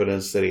any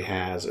evidence that he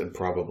has and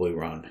probably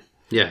run.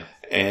 Yeah.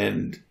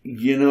 And,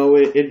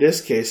 in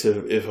this case,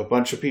 if a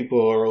bunch of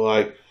people are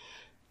like,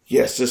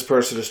 yes, this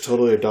person is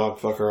totally a dog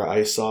fucker,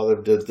 I saw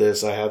them did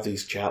this, I have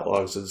these chat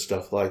logs and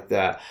stuff like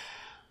that,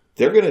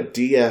 they're going to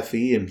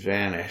DFE and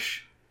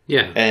vanish.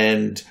 Yeah.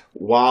 And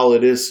while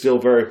it is still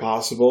very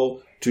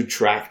possible to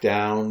track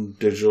down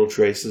digital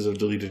traces of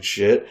deleted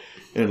shit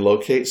and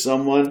locate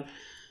someone,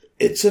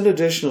 it's an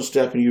additional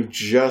step, and you've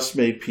just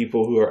made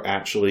people who are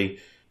actually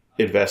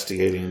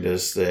investigating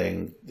this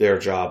thing their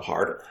job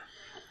harder.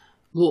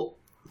 Well,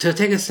 to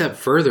take a step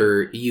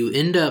further, you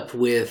end up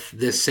with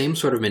this same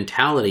sort of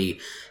mentality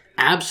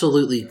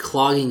absolutely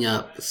clogging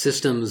up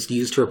systems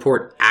used to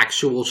report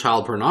actual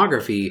child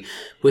pornography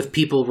with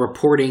people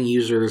reporting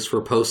users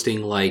for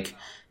posting, like,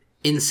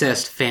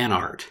 incest fan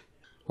art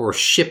or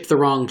ship the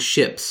wrong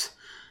ships.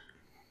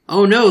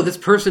 Oh no, this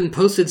person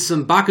posted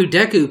some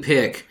Bakudeku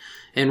pic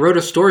and wrote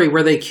a story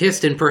where they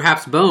kissed and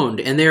perhaps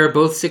boned, and they are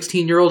both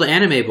 16-year-old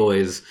anime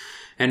boys.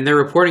 And they're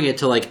reporting it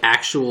to, like,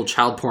 actual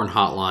child porn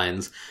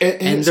hotlines.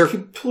 And they're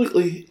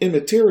completely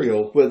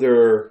immaterial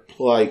whether,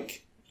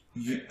 like,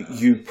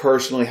 you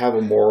personally have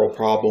a moral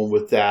problem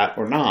with that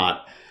or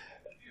not.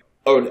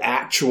 An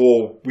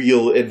actual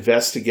real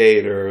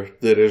investigator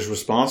that is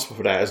responsible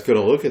for that is going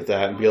to look at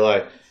that and be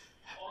like,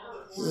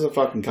 this is a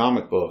fucking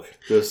comic book.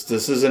 This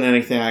isn't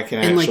anything I can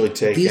actually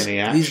take any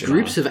action on. These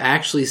groups have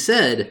actually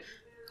said,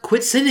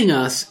 quit sending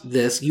us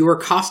this. You are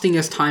costing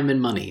us time and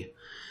money.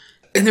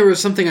 And there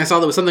was something I saw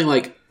that was something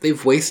like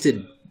they've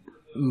wasted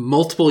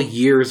multiple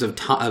years of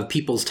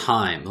people's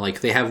time.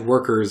 Like, they have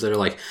workers that are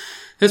like,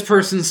 this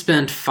person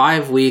spent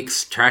 5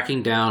 weeks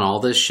tracking down all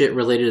this shit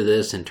related to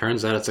this, and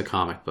turns out it's a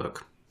comic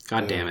book.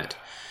 God damn it.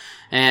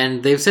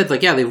 And they've said,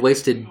 like, yeah, they've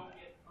wasted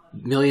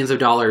millions of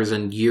dollars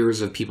and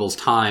years of people's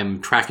time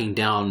tracking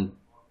down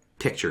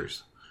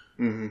pictures.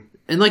 Mm-hmm.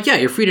 And, like, yeah,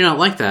 you're free to not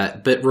like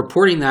that, but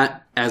reporting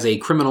that as a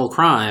criminal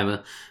crime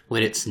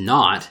when it's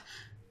not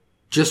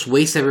just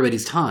wastes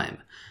everybody's time.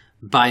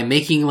 By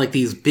making, like,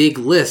 these big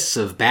lists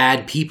of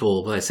bad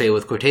people, I say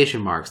with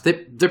quotation marks,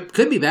 that there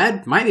could be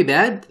bad, might be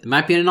bad, it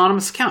might be an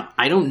anonymous account.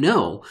 I don't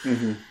know.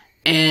 Mm-hmm.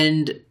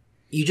 And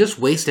you just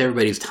waste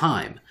everybody's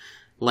time.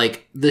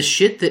 Like, the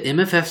shit that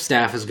MFF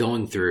staff is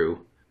going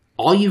through,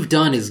 all you've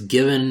done is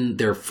given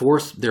their poor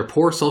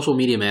social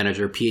media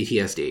manager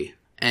PTSD.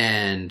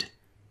 And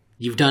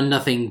you've done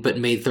nothing but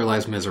made their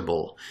lives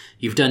miserable.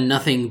 You've done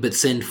nothing but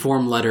send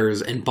form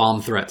letters and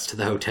bomb threats to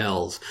the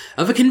hotels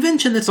of a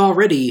convention that's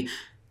already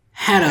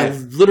had a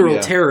literal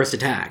terrorist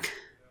attack.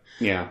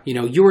 Yeah. You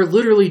know, you were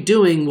literally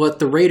doing what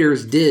the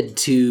Raiders did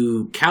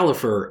to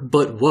Califer,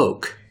 but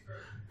woke.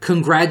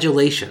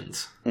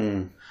 Congratulations.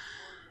 Mm.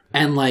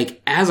 And,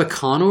 like, as a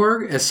con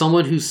org, as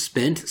someone who's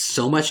spent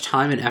so much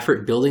time and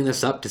effort building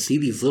this up, to see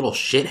these little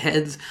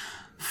shitheads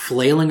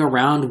flailing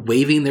around,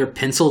 waving their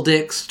pencil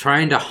dicks,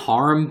 trying to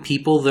harm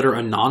people that are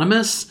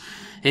anonymous,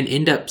 and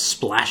end up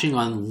splashing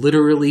on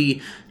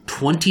literally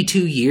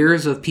 22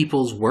 years of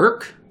people's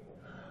work,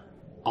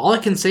 all I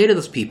can say to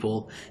those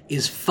people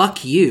is,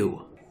 fuck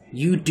you.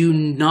 You do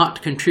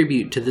not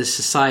contribute to this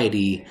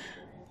society.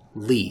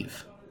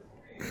 Leave.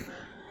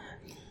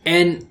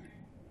 And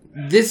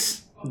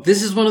this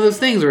is one of those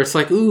things where it's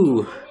like,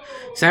 ooh,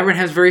 Sabrin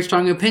has very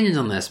strong opinions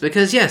on this.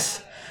 Because,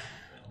 yes,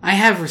 I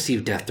have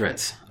received death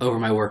threats over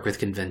my work with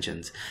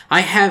conventions.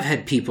 I have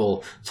had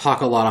people talk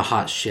a lot of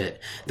hot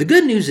shit. The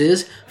good news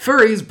is,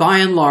 furries, by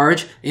and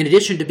large, in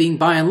addition to being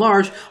by and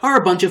large, are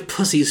a bunch of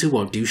pussies who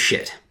won't do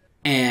shit.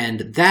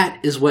 And that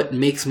is what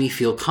makes me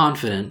feel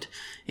confident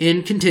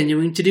in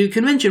continuing to do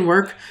convention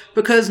work,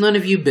 because none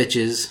of you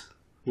bitches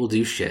will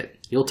do shit.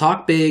 You'll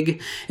talk big.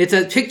 It's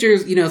that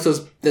pictures, you know,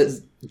 so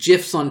the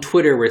GIFs on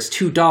Twitter where it's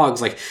two dogs,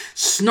 like,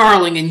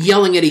 snarling and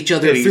yelling at each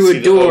other through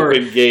a door.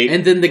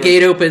 And then the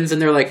gate opens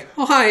and they're like,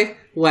 oh, hi,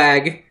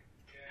 wag.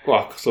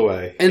 Walks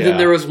away. And then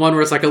there was one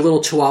where it's like a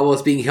little chihuahua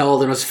was being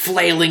held and was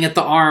flailing at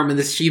the arm, and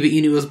this Shiba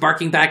Inu was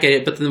barking back at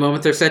it, but then the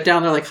moment they're set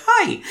down, they're like,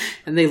 hi!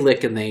 And they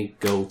lick and they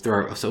go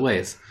throw us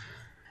away.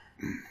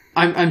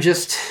 I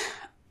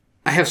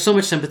have so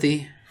much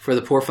sympathy for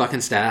the poor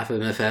fucking staff of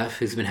MFF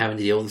who's been having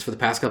to deal with this for the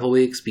past couple of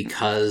weeks,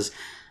 because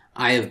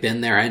I have been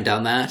there and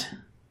done that,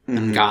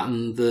 and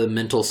gotten the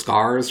mental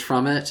scars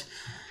from it.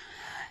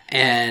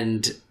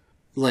 And,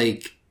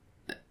 like,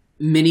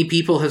 many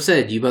people have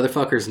said, you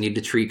motherfuckers need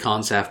to treat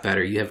con staff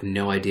better. You have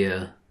no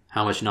idea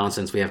how much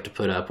nonsense we have to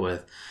put up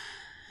with.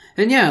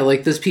 And yeah,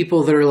 like, there's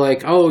people that are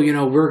like, oh, you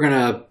know, we're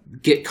gonna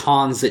get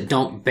cons that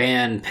don't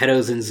ban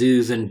pedos and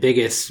zoos and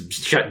bigots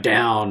shut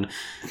down.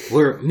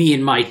 Me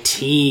and my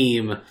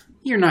team.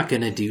 You're not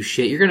gonna do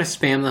shit. You're gonna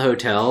spam the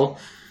hotel.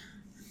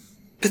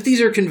 But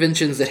these are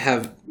conventions that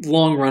have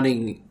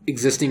long-running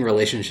existing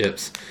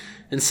relationships.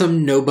 And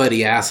some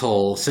nobody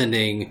asshole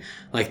sending,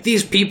 like,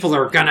 these people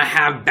are gonna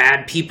have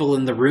bad people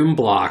in the room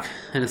block.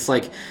 And it's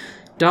like,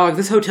 dog,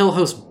 this hotel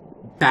hosts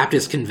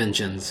Baptist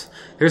conventions.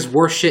 There's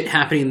worse shit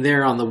happening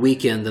there on the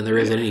weekend than there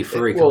is at any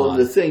furry con. Well,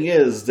 the thing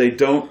is,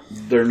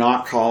 they're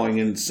not calling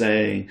and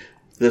saying,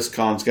 this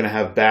con's gonna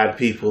have bad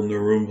people in the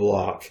room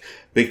block.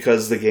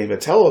 Because the game of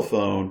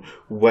telephone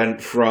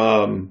went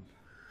from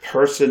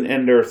person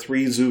and their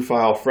 3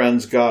 zoophile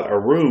friends got a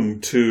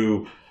room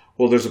to,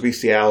 well, there's a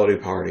bestiality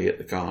party at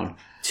the con.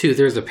 2,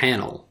 there's a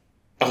panel.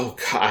 Oh,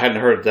 God, I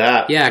hadn't heard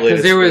that. Yeah,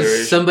 because there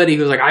was somebody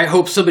who was like, I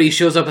hope somebody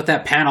shows up at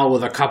that panel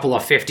with a couple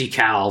of 50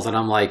 cals. And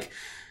I'm like,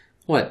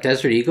 what,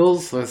 Desert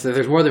Eagles? If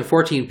there's more than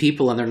 14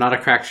 people and they're not a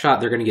cracked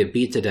shot, they're going to get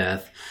beat to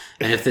death.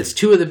 And if it's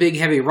 2 of the big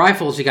heavy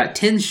rifles, you got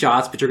 10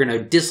 shots, but you're going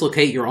to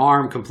dislocate your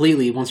arm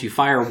completely once you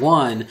fire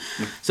 1.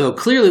 So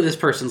clearly this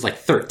person's like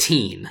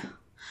 13.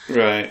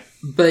 Right.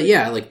 But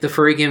yeah, like, the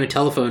furry game of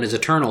telephone is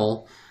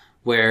eternal,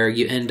 where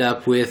you end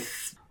up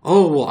with,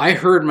 oh, well, I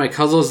heard my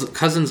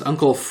cousin's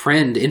uncle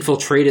friend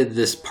infiltrated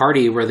this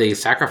party where they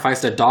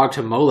sacrificed a dog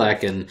to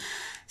Molech and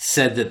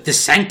said that this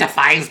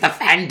sanctifies the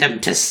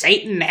fandom to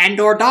Satan and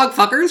or dog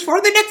fuckers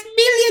for the next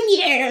 1,000,000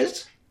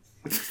 years.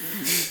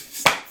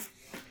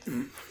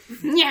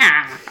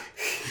 Yeah.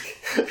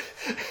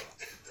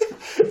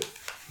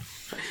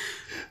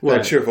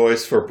 That's your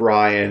voice for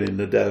Brian in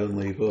the Devon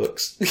Lee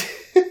books.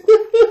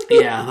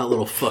 Yeah, that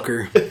little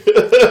fucker.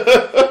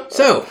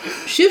 So,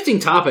 shifting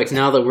topics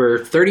now that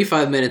we're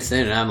 35 minutes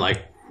in, and I'm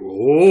like,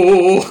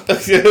 whoa.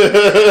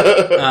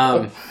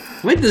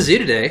 Went to the zoo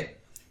today.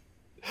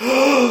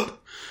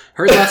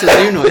 Heard lots of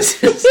zoo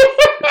noises.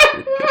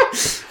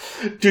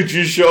 Did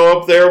you show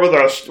up there with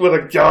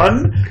a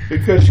gun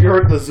because you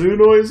heard the zoo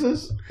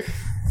noises?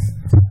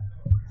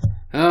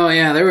 Oh,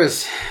 yeah, there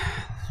was...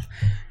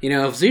 You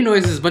know, if zoo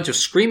noise is a bunch of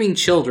screaming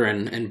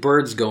children and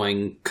birds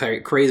going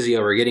crazy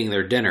over getting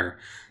their dinner,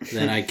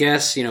 then I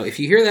guess, you know, if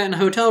you hear that in a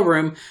hotel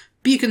room,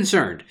 be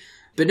concerned.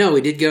 But no, we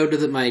did go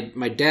to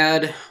my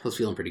dad was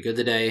feeling pretty good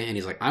today, and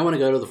he's like, I want to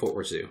go to the Fort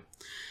Worth Zoo.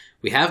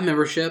 We have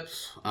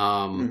memberships.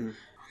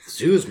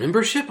 Zoo's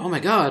membership? Oh my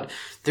god.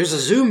 There's a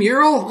zoo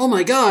mural? Oh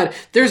my god.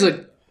 There's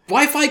a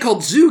Wi-Fi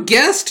called Zoo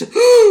Guest?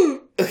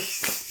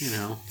 You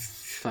know,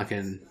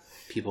 fucking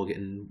people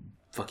getting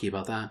fucky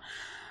about that.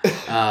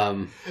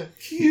 Can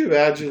you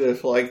imagine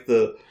if, like,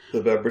 the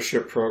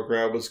membership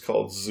program was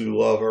called Zoo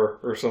Lover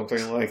or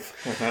something like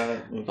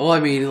that? Well, I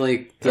mean,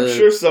 like... I'm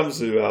sure some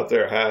zoo out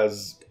there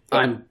has...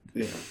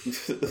 You know,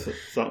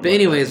 but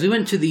anyways, we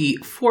went to the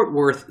Fort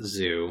Worth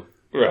Zoo.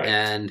 Right.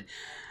 And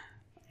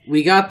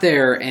we got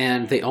there,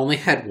 and they only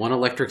had one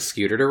electric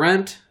scooter to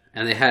rent,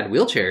 and they had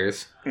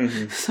wheelchairs.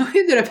 Mm-hmm. So I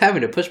ended up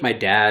having to push my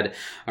dad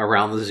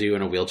around the zoo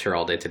in a wheelchair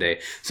all day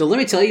today. So let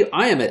me tell you,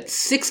 I am at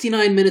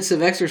 69 minutes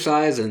of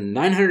exercise and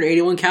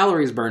 981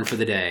 calories burned for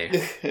the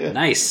day.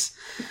 Nice.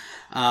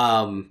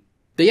 But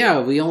yeah,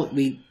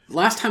 we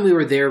last time we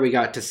were there, we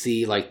got to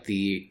see like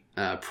the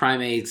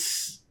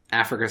primates,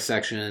 Africa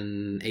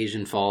section,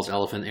 Asian Falls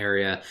elephant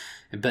area,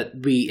 but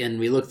we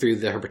looked through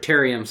the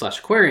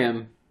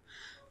herpetarium/aquarium,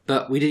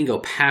 but we didn't go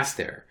past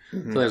there.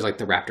 Mm-hmm. So there's like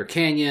the Raptor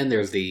Canyon,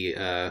 there's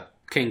the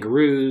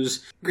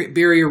kangaroos, Great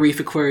Barrier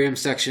Reef Aquarium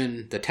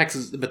section, the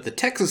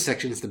Texas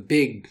section is the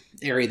big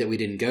area that we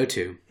didn't go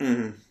to.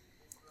 Mm-hmm.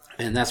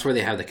 And that's where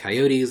they have the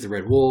coyotes, the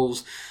red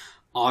wolves,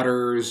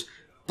 otters,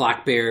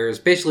 black bears.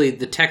 Basically,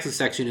 the Texas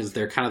section is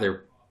their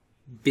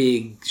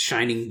big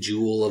shining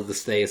jewel of the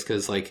States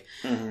because, like,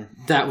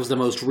 that was the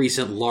most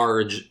recent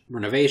large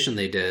renovation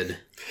they did.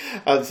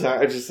 I'm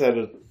sorry, I just had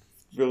a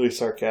really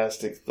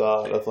sarcastic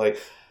thought of, like,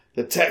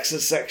 the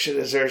Texas section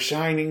is their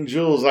shining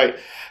jewels. Like,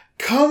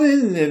 come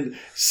in and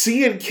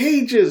see in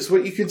cages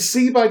what you can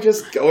see by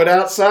just going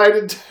outside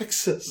in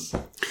Texas.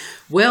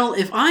 Well,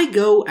 if I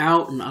go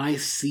out and I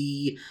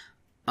see...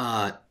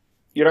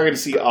 You're not going to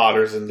see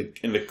otters in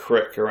the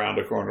creek around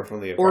the corner from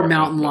the apartment. Or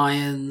mountain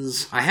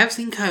lions. I have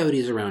seen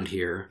coyotes around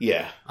here.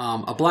 Yeah.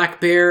 A black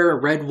bear, a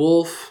red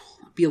wolf,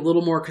 be a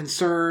little more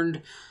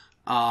concerned.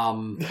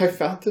 I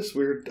found this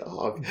weird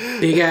dog.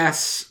 Big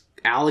ass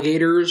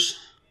alligators,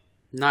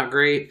 not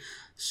great.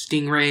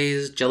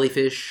 Stingrays,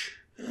 jellyfish.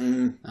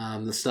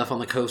 The stuff on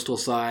the coastal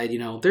side, you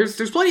know, there's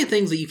plenty of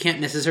things that you can't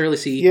necessarily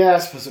see. Yeah, I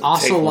suppose it would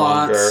take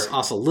longer.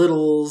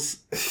 Ocelots,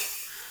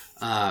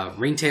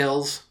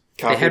 ringtails.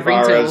 They had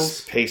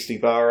ringtails, pasty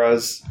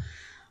barras,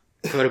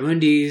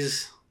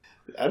 coatimundis.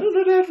 I don't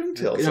know they had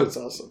ringtails. That's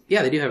awesome.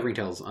 Yeah, they do have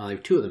ringtails. They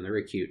have two of them. They're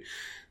very cute.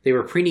 They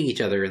were preening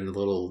each other in the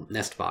little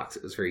nest box.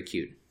 It was very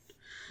cute.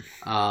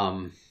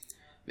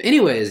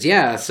 Anyways,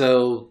 yeah.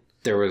 So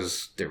there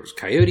was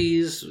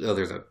coyotes. Oh,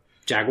 there's a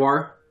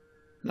jaguar.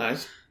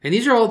 Nice. And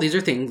these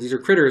are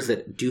critters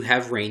that do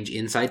have range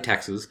inside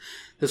Texas.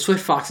 The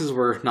swift foxes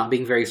were not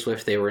being very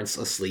swift. They were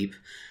asleep.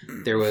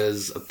 There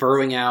was a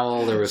burrowing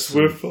owl. There was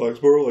swift fox,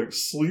 more like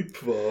sleep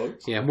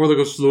fox. Yeah, more like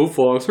a slow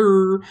fox.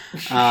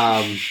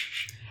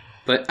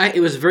 But it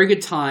was a very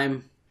good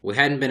time. We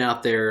hadn't been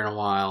out there in a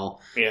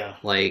while. Yeah.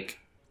 Like,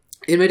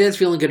 and my dad's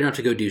feeling good enough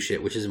to go do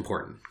shit, which is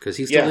important. Because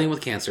he's still dealing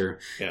with cancer.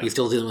 Yeah. He's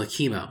still dealing with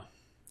chemo.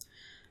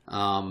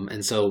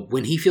 And so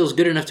when he feels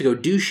good enough to go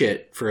do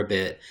shit for a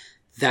bit,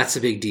 that's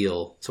a big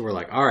deal. So we're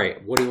like, all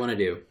right, what do you want to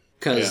do?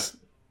 Because,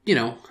 you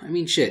know, I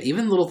mean, shit,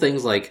 even little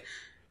things like,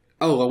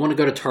 oh, I want to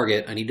go to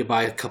Target. I need to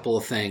buy a couple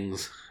of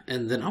things.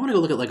 And then I want to go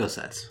look at Lego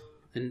sets.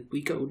 And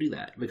we go do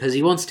that because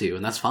he wants to,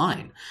 and that's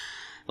fine.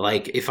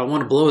 Like, if I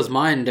want to blow his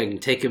mind, I can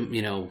take him,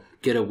 you know,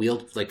 get a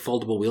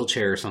foldable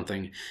wheelchair or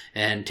something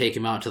and take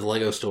him out to the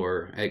Lego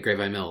store at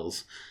Grapevine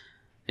Mills.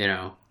 You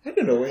know. I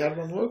didn't know we had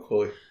one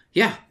locally.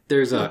 Yeah,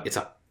 there's they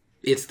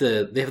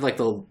have like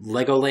the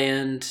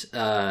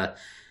Legoland,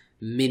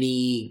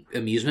 mini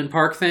amusement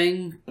park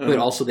thing, but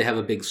also they have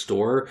a big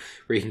store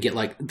where you can get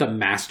like the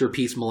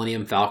Masterpiece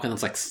Millennium Falcon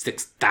that's like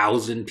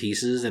 6,000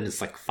 pieces and it's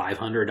like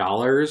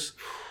 $500.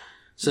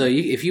 So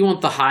if you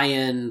want the high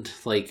end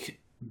like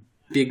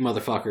big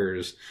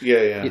motherfuckers,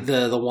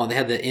 the one they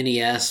had the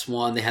NES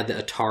one, they had the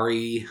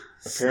Atari.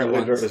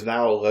 Apparently there is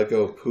now a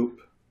Lego Poop.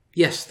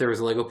 Yes, there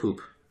was a Lego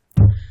Poop.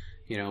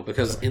 You know,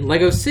 because in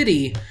Lego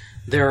City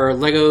there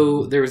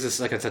was this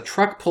like it's a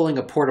truck pulling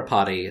a porta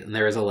potty and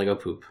there is a Lego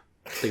Poop.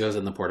 That goes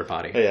in the porta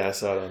potty. Yeah, I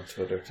saw it on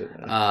Twitter today.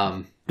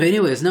 But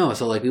anyways, no.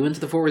 So like we went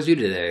to the Fort Worth Zoo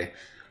today,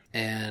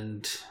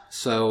 and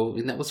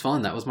that was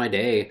fun. That was my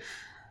day.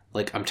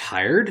 Like I'm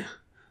tired,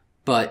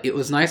 but it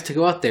was nice to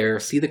go out there,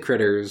 see the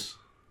critters,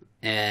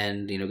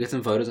 and you know get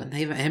some photos and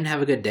him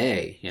have a good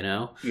day. You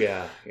know.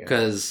 Yeah.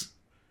 Because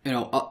you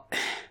know.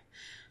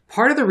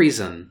 Part of the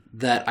reason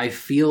that I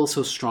feel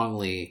so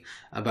strongly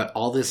about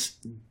all this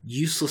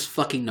useless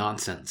fucking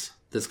nonsense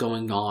that's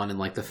going on in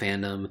like the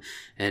fandom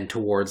and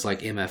towards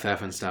like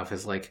MFF and stuff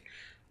is like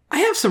I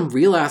have some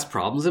real ass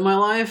problems in my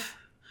life,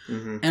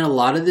 and a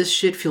lot of this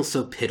shit feels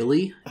so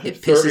piddly.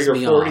 It pisses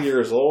me off. 40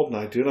 years old, and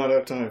I do not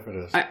have time for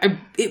this.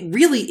 It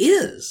really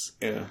is.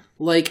 Yeah.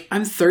 Like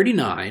I'm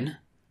 39.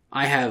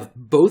 I have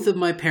both of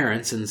my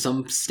parents in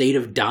some state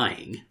of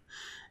dying,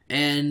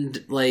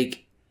 and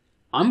like.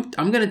 I'm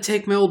gonna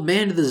take my old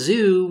man to the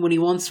zoo when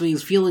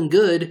he's feeling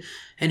good,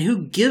 and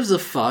who gives a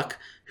fuck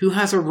who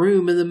has a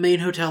room in the main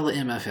hotel at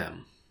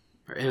MFM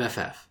or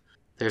MFF?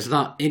 There's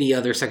not any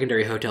other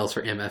secondary hotels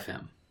for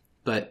MFM,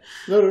 but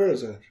no, there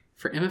isn't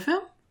for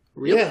MFM.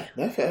 Really? Yeah,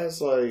 that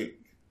has like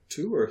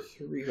 2 or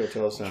 3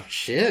 hotels now.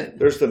 Shit.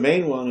 There's the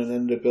main one, and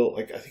then they built,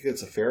 like, I think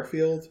it's a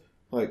Fairfield,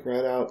 like,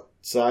 right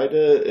outside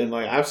it. And,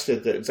 like, I've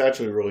stayed there. It's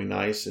actually really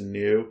nice and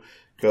new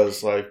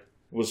because, like,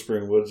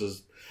 Whispering Woods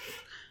is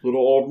a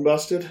little old and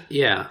busted.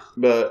 Yeah.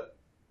 But,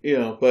 you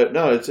know, but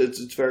no, it's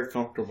very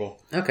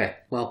comfortable. Okay.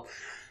 Well,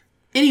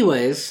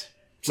 anyways,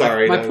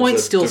 sorry, my point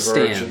still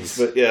divergence, stands.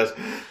 But yes,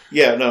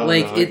 yeah, no,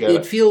 like no,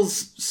 it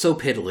feels so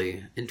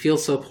piddly and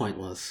feels so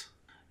pointless.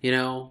 You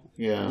know,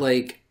 yeah.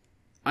 Like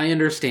I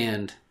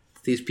understand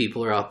these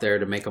people are out there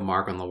to make a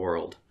mark on the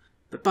world,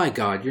 but by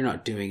God, you're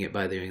not doing it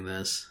by doing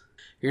this.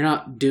 You're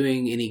not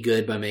doing any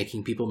good by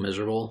making people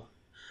miserable.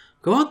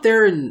 Go out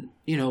there and,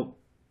 you know,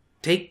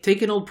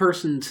 take an old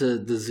person to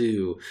the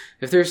zoo.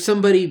 If there's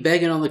somebody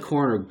begging on the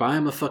corner, buy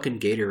them a fucking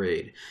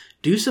Gatorade.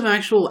 Do some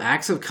actual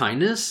acts of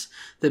kindness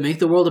that make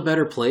the world a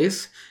better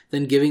place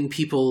than giving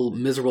people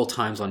miserable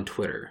times on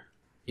Twitter.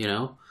 You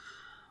know?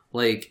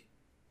 Like,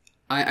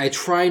 I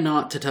try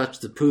not to touch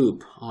the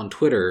poop on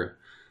Twitter,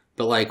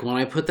 but like when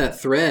I put that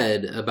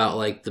thread about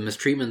like the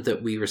mistreatment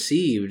that we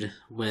received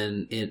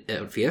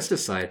at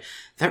Fiesta's side,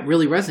 that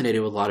really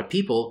resonated with a lot of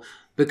people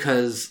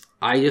because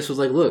I just was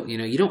like, look, you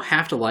know, you don't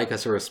have to like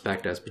us or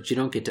respect us, but you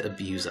don't get to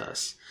abuse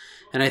us.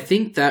 And I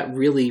think that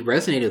really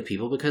resonated with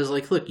people because,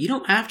 like, look, you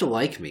don't have to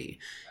like me.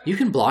 You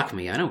can block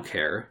me. I don't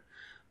care.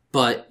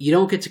 But you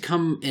don't get to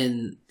come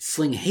and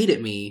sling hate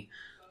at me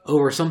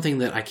over something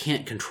that I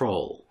can't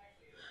control.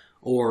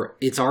 Or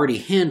it's already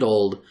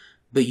handled,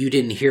 but you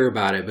didn't hear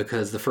about it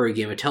because the furry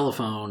game of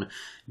telephone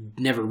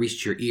never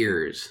reached your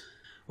ears.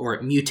 Or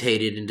it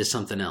mutated into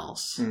something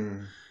else.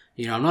 Mm.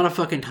 You know, I'm not a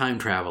fucking time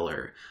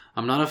traveler.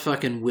 I'm not a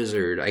fucking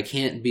wizard. I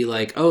can't be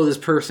like, oh, this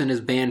person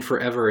is banned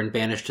forever and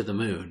banished to the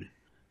moon.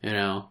 You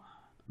know?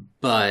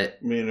 But...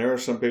 I mean, there are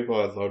some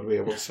people I'd love to be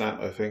able to snap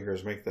my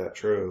fingers, make that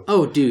true.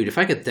 Oh, dude, if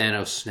I could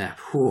Thanos snap,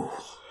 whew,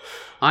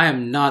 I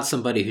am not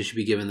somebody who should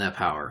be given that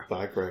power.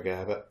 Bye, Greg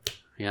Abbott.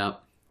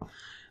 Yep.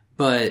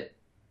 But,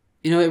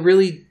 you know, it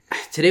really...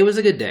 Today was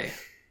a good day.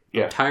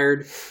 Yeah. I'm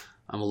tired.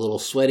 I'm a little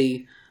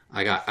sweaty.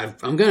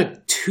 I'm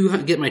going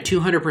to get my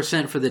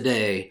 200% for the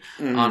day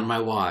on my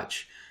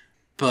watch.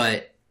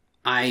 But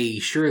I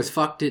sure as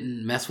fuck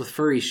didn't mess with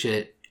furry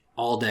shit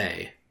all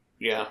day.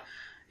 Yeah.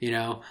 You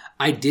know,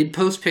 I did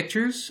post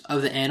pictures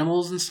of the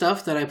animals and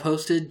stuff that I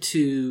posted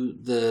to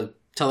the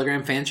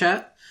Telegram fan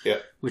chat. Yeah.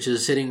 Which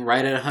is sitting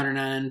right at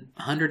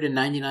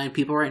 199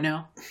 people right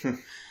now.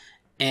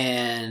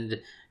 And,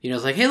 you know,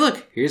 it's like, hey,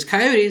 look, here's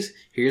coyotes,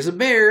 here's a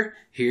bear,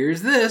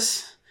 here's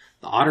this.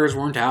 The otters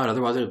weren't out,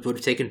 otherwise I would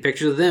have taken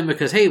pictures of them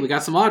because, hey, we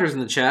got some otters in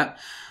the chat.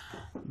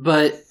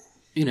 But,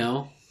 you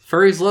know,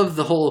 furries love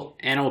the whole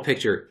animal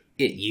picture.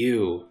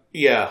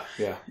 Yeah,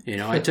 yeah. You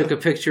know, I took a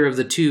picture of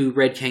the 2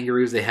 red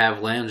kangaroos they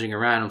have lounging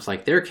around. I was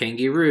like, they're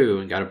kangaroo,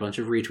 and got a bunch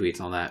of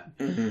retweets on that.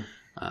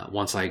 Mm-hmm.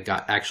 Once I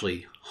got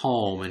actually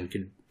home and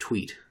could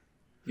tweet.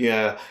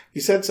 Yeah,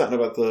 you said something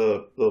about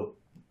the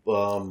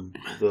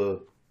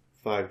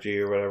 5G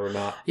or whatever.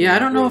 Not. Yeah, I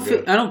don't know really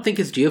if I don't think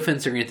it's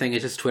geofencing or anything.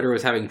 It's just Twitter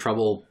was having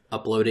trouble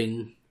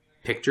uploading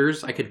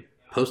pictures. I could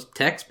post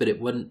text, but it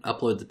wouldn't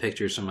upload the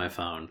pictures from my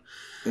phone.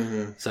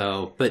 Mm-hmm.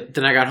 So, but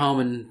then I got home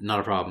and not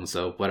a problem.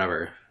 So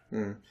whatever.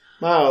 Mm.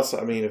 Well,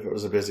 I mean, if it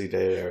was a busy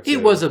day there, too.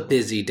 It was a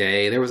busy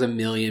day. There was 1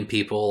 million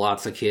people,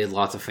 lots of kids,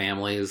 lots of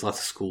families, lots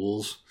of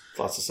schools,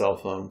 lots of cell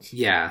phones.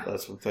 Yeah,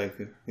 that's what I'm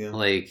thinking. Yeah,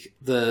 like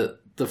the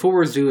Fort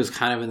Worth Zoo is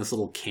kind of in this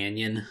little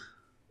canyon.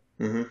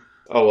 Mm-hmm.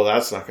 Oh well,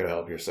 that's not going to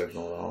help your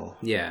signal at all.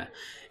 Yeah,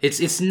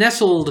 it's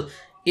nestled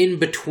in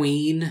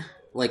between.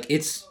 Like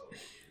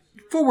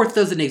Fort Worth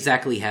doesn't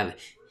exactly have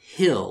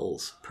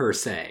hills per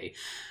se,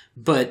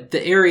 but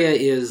the area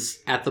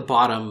is at the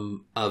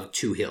bottom of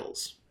 2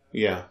 hills.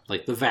 Yeah.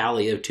 Like the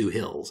valley of 2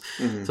 hills.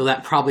 Mm-hmm. So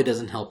that probably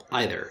doesn't help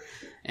either.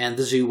 And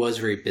the zoo was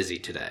very busy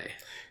today.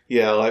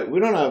 Yeah, like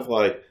we don't have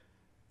like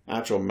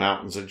actual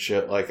mountains and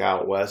shit like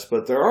out west,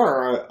 but there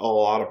are a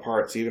lot of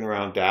parts even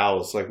around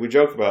Dallas. Like we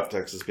joke about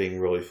Texas being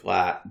really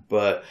flat,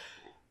 but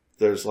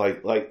there's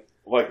like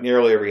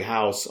nearly every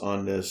house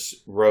on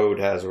this road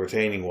has a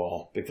retaining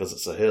wall because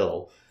it's a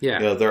hill. Yeah.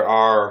 You know, there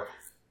are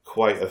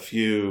quite a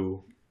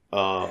few.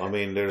 I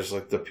mean, there's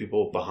like the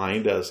people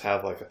behind us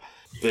have like a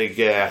big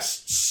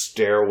ass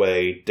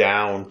stairway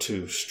down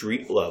to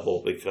street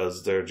level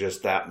because they're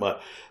just that much.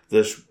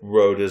 This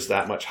road is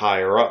that much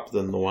higher up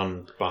than the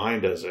one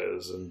behind us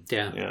is, and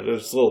yeah,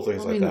 there's little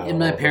things like that. In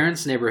my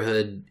parents'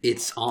 neighborhood,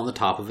 it's on the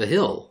top of a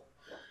hill.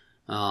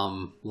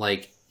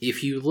 Like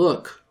if you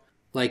look,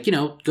 like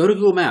go to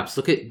Google Maps,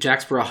 look at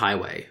Jacksboro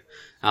Highway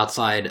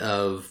outside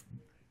of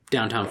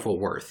downtown Fort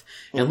Worth,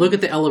 and look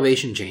at the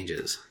elevation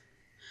changes.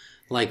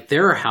 Like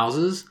there are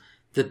houses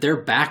that their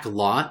back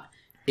lot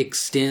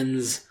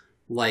extends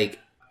like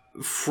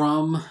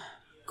from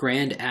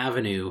Grand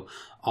Avenue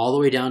all the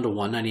way down to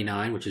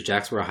 199, which is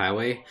Jacksboro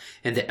Highway,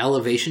 and the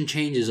elevation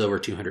change is over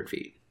 200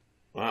 feet.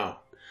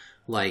 Wow.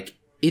 Like,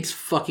 it's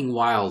fucking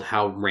wild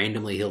how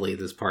randomly hilly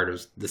this part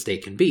of the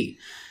state can be.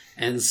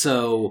 And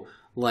so,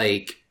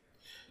 like,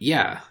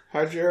 yeah.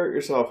 How'd you hurt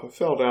yourself? I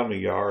fell down the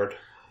yard.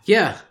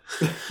 Yeah.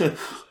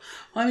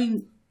 I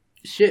mean,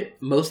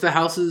 shit, most of the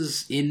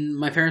houses in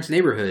my parents'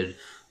 neighborhood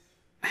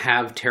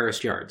have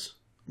terraced yards.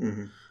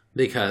 Mm-hmm.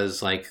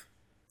 Because, like,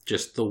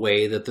 just the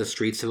way that the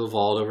streets have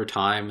evolved over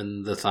time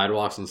and the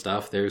sidewalks and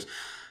stuff,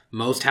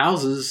 most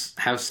houses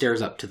have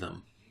stairs up to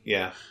them.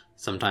 Yeah.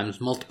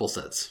 Sometimes multiple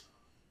sets.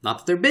 Not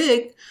that they're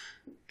big,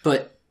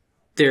 but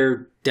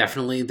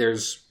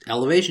there's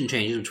elevation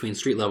changes between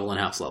street level and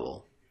house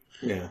level.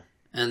 Yeah.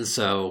 And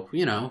so,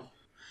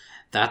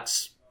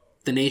 that's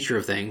the nature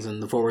of things,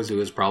 and the Forward Zoo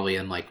is probably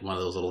in, like, one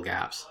of those little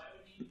gaps.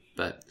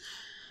 But,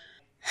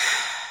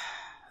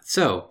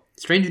 so,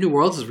 Strange New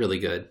Worlds is really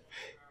good.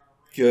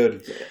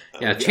 Good.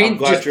 Yeah, I'm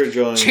glad you're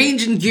enjoying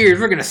changing gears.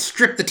 We're gonna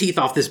strip the teeth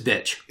off this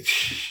bitch.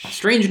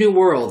 Strange New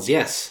Worlds,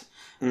 yes.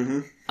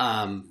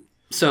 Mm-hmm.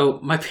 So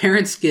my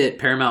parents get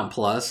Paramount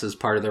Plus as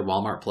part of their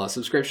Walmart Plus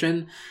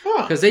subscription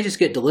because they just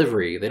get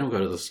delivery. They don't go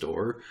to the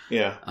store.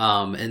 Yeah.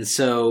 And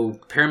so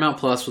Paramount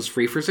Plus was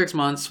free for 6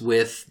 months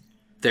with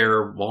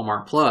their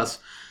Walmart Plus.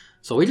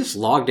 So we just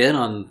logged in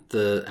on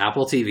the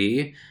Apple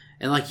TV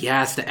and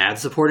it's the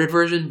ad-supported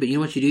version, but you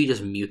know what you do? You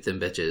just mute them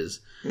bitches.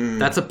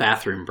 That's a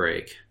bathroom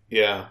break.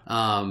 Yeah.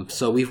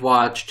 So we've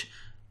watched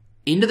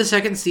into the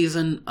second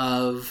season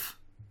of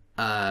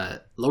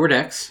Lower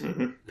Decks.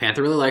 Mm-hmm.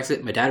 Panther really likes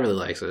it. My dad really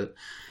likes it.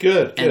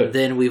 Good. And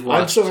then we've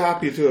watched... I'm so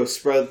happy to have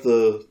spread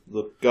the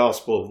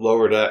gospel of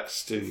Lower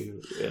Decks to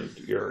you and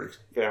your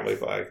family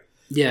by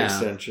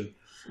extension.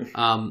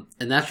 And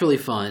that's really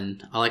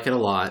fun. I like it a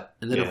lot.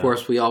 And then, of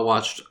course, we all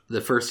watched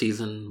the first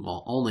season,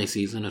 only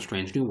season of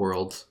Strange New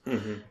Worlds,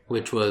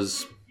 which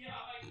was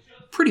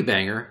pretty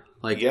banger.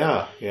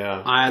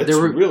 It's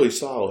really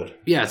solid.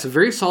 Yeah, it's a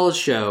very solid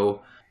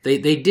show. They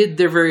did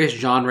their various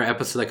genre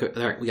episodes.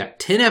 We got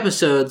 10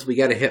 episodes. We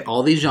got to hit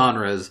all these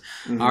genres.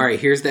 Mm-hmm. All right,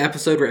 here's the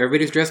episode where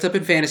everybody's dressed up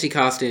in fantasy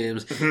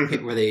costumes.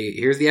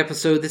 Here's the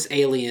episode that's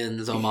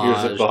aliens homage.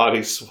 Here's a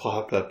body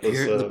swap episode.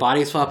 Here's the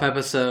body swap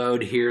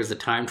episode. Here's the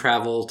time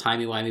travel,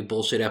 timey-wimey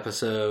bullshit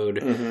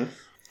episode.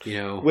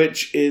 Mm-hmm.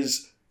 Which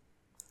is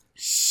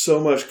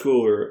so much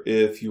cooler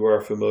if you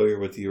are familiar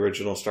with the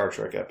original Star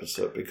Trek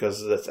episode,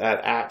 because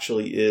that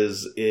actually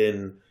is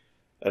in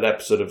an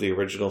episode of the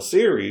original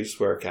series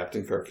where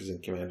Captain Kirk is in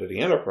command of the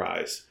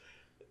Enterprise.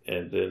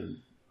 And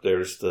then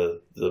there's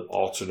the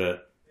alternate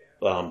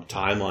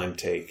timeline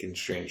take in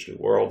Strange New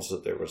Worlds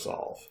that they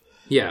resolve.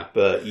 Yeah.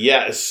 But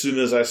as soon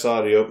as I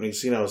saw the opening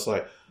scene, I was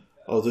like,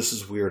 oh, this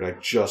is weird. I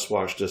just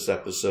watched this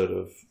episode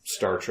of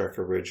Star Trek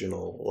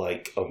Original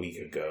like a week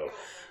ago.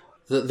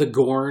 The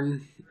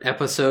Gorn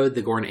episode,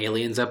 the Gorn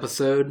Aliens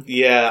episode.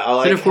 Yeah, I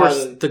like and of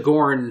course the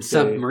Gorn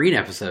submarine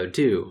episode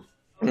too.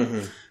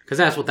 Mm-hmm. Because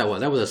that's what that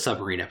was. That was a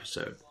submarine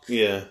episode.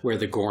 Yeah. Where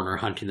the Gorn are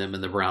hunting them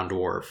in the Brown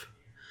Dwarf.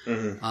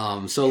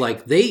 Mm-hmm. So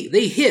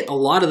they hit a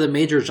lot of the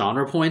major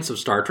genre points of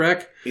Star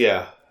Trek.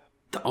 Yeah.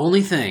 The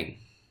only thing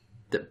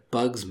that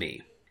bugs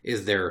me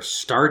is their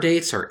star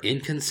dates are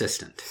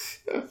inconsistent.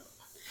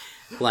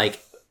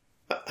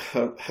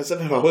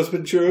 Hasn't it always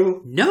been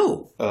true?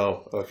 No.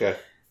 Oh, okay.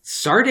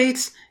 Star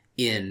dates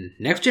in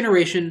Next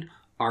Generation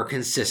are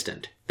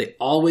consistent. They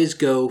always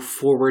go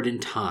forward in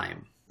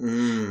time.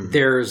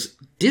 There's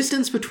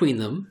distance between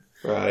them.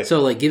 Right.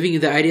 So, giving you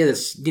the idea that,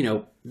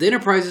 the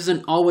Enterprise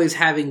isn't always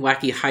having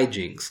wacky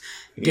hijinks.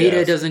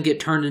 Data doesn't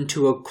get turned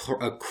into a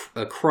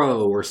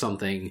crow or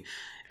something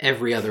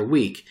every other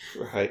week.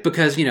 Right.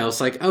 Because,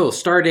 it's like, oh,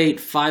 Stardate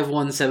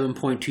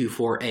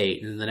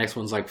 517.248, and the next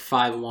one's like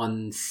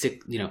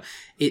 516,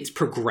 it's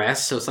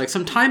progressed. So it's like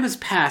some time has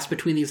passed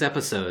between these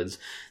episodes.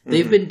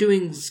 They've been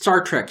doing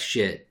Star Trek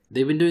shit.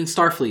 They've been doing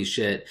Starfleet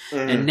shit.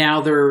 And now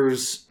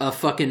there's a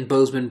fucking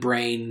Bozeman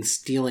brain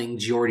stealing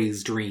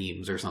Geordi's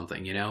dreams or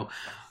something,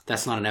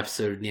 That's not an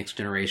episode of Next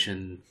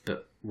Generation,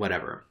 but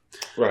whatever.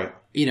 Right.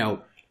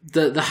 The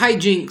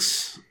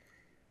hijinks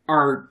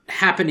are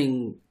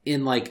happening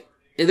in,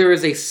 there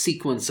is a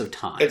sequence of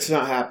time. It's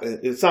not happening.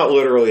 It's not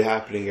literally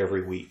happening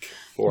every week.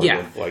 The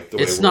way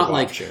it's we're not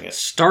watching it.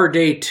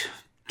 Stardate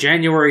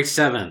January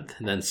 7th,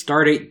 and then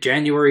Stardate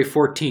January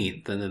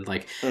 14th, and then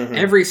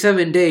every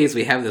 7 days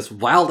we have this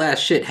wild ass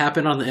shit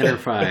happen on the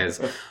Enterprise.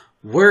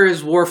 Where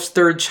is Worf's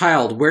third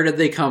child? Where did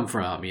they come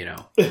from?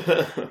 But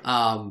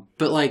the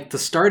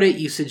Stardate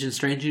usage in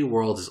Strange New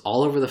Worlds is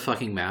all over the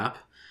fucking map.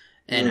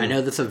 And I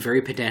know that's a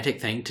very pedantic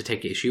thing to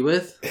take issue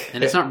with.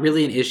 And it's not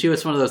really an issue.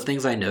 It's one of those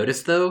things I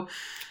noticed, though.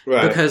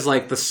 Right. Because,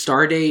 the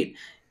Stardate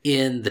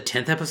in the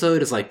 10th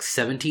episode is,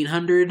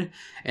 1700.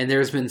 And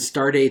there's been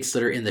Stardates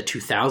that are in the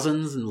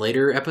 2000s and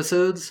later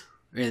episodes.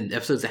 And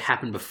episodes that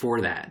happened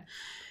before that.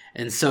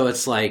 And so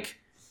it's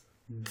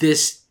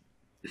this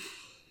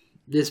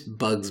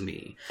bugs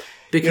me.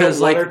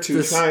 Because, one or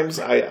two times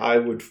I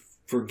would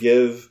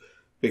forgive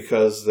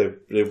because they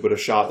would have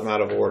shot them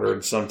out of order.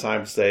 And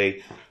sometimes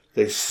they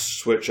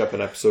switch up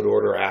an episode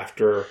order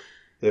after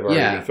they've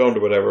already been filmed or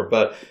whatever.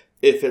 But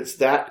if it's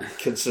that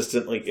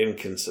consistently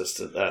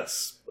inconsistent,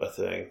 that's a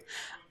thing.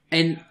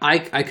 And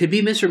I could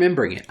be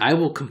misremembering it. I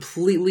will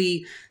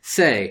completely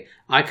say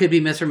I could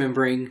be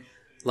misremembering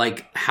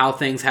how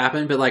things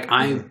happen. But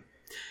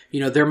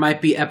there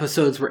might be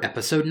episodes where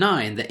episode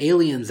 9, the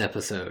Aliens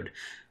episode,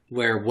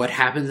 where what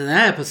happens in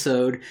that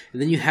episode,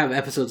 and then you have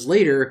episodes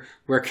later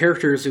where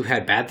characters who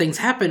had bad things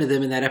happen to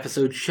them in that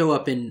episode show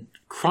up in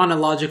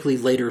chronologically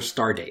later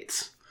star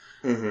dates.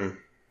 Mm-hmm.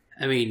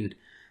 I mean,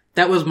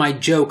 that was my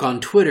joke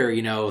on Twitter,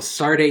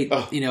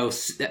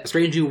 Stardate,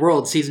 Strange New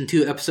World, Season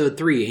 2, Episode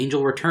 3,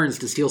 Angel returns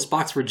to steal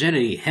Spock's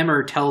virginity,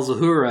 Hemmer tells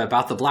Uhura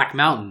about the Black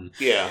Mountain,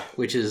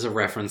 which is a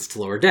reference to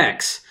Lower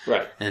Decks,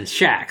 right, and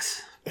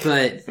Shax.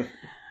 But,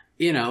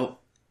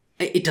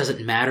 it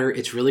doesn't matter,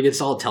 it's really good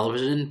solid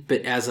television,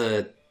 but as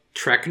a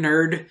Trek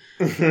nerd,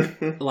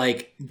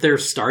 like, their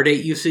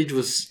Stardate usage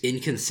was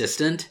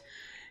inconsistent,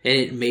 and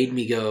it made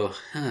me go,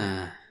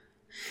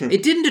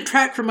 It didn't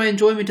detract from my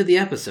enjoyment of the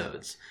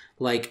episodes.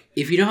 Like,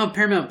 if you don't have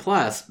Paramount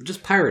Plus,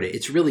 just pirate it.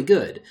 It's really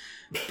good.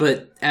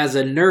 But as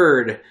a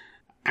nerd,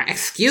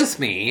 excuse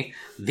me,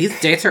 these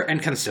dates are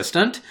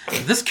inconsistent.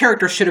 This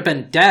character should have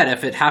been dead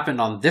if it happened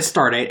on this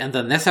stardate, and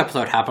then this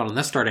episode happened on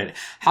this stardate.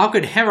 How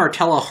could Hemmer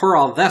tell her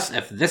all this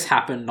if this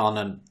happened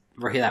on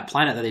that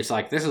planet that he's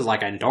like, this is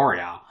like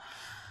Andoria?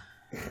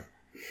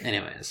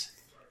 Anyways,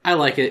 I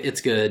like it. It's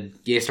good.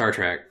 Yay, Star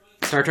Trek.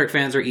 Star Trek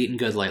fans are eating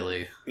good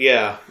lately.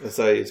 Yeah, that's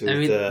how you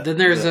tweet that. Then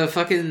there's a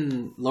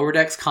fucking Lower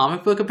Decks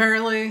comic book,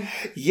 apparently.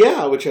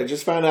 Yeah, which I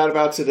just found out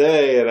about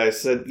today, and I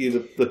sent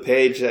you the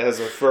page that has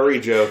a furry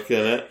joke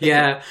in it.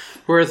 Yeah,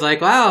 where it's like,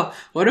 wow,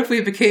 what if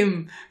we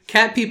became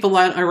cat people,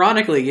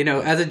 ironically,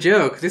 as a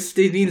joke? This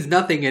means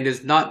nothing and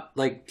is not,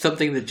 like,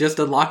 something that just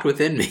unlocked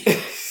within me.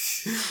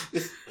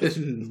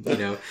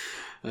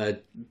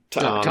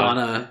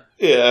 Tana.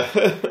 Yeah.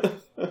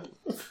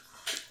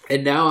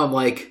 And now I'm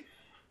like...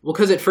 Well,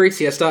 because at Furry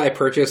Siesta, I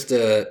purchased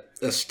a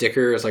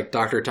sticker. It's like,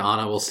 Dr.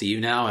 Ta'ana will see you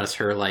now, and it's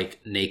her, like,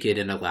 naked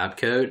in a lab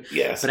coat.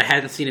 Yes. But I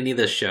hadn't seen any of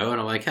this show, and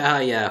I'm like,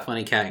 yeah,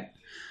 funny cat.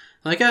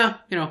 I'm like,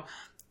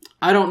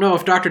 I don't know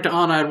if Dr.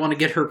 Ta'ana, I'd want to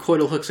get her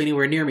coital hooks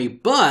anywhere near me,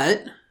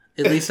 but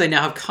at least I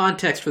now have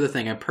context for the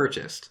thing I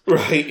purchased.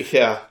 Right,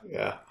 yeah.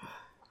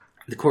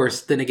 Of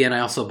course, then again, I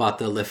also bought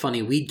the Le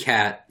Funny Weed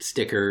Cat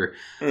sticker,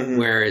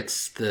 where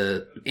it's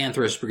the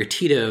Anthros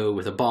Brigatito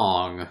with a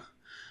bong.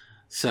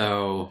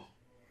 So...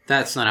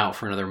 That's not out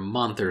for another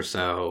month or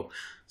so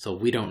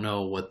we don't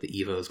know what the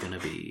Evo is going to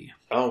be.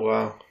 Oh,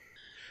 wow.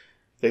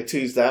 They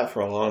teased that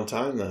for a long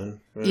time then.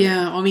 Right?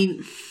 Yeah, I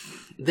mean,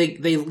 they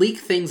leak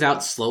things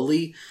out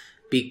slowly.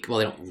 Well,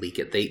 they don't leak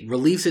it. They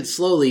release it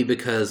slowly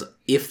because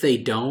if they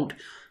don't,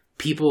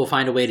 people will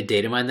find a way to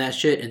data mine that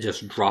shit and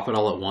just drop it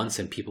all at once,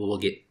 and people will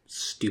get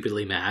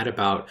stupidly mad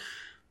about...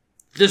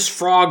 This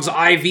frog's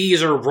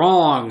IVs are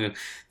wrong.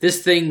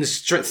 This thing's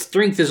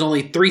strength is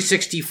only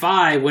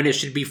 365 when it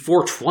should be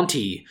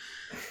 420.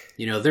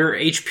 Their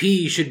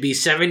HP should be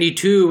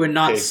 72 and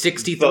not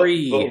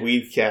 63. But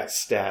Weed Cat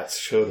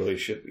stats totally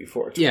should be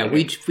 420. Yeah,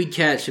 Weed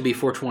Cat should be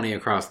 420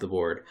 across the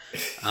board.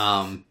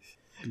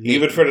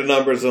 Even for the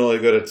numbers that only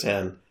go to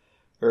 10.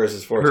 Hers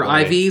is 420.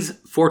 Her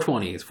IVs,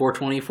 420.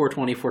 420,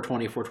 420,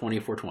 420, 420,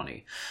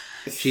 420.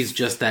 She's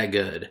just that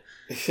good.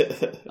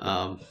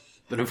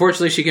 But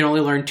unfortunately, she can only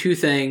learn 2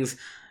 things: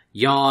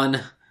 yawn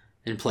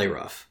and play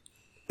rough.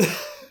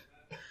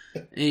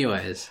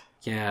 Anyways,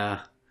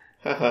 yeah.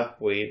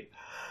 Weed.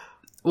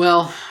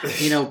 Well,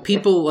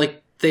 people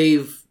like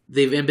they've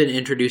been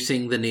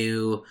introducing the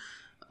new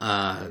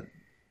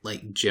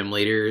gym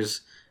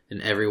leaders, and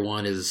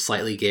everyone is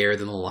slightly gayer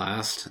than the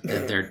last,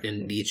 and they're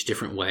in each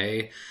different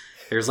way.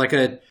 There's like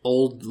a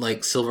old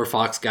Silver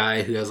Fox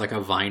guy who has like a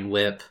vine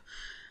whip.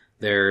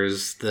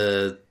 There's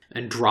the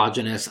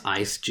androgynous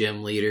ice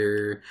gym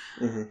leader.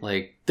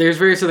 There's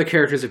various other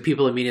characters that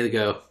people immediately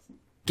go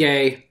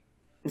gay.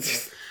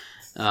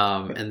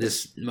 And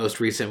this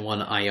most recent one,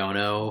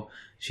 Iono,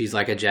 she's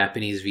like a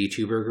Japanese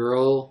VTuber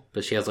girl,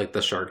 but she has like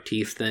the shark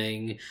teeth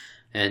thing,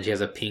 and she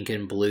has a pink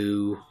and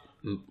blue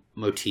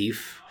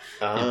motif.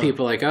 And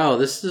people are like, oh,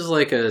 this is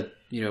like a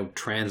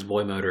trans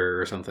boy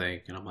motor or something,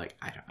 and I'm like,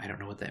 I don't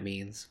know what that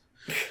means.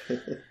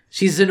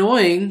 She's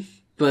annoying.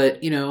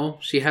 But,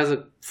 she has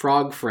a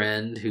frog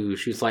friend who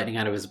shoots lightning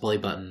out of his belly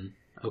button.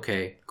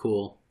 Okay,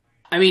 cool.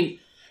 I mean,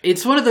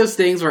 it's one of those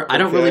things where I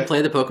don't really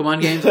play the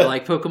Pokemon games. I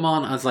like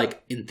Pokemon. I was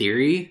like, in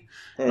theory,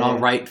 and I'll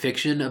write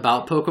fiction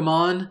about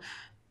Pokemon,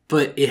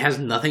 but it has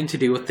nothing to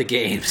do with the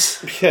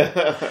games.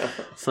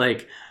 It's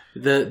like,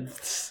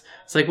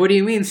 what do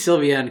you mean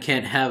Sylveon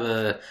can't have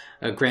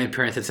a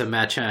grandparent that's a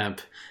Machamp?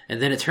 And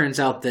then it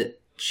turns out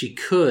that she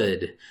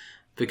could...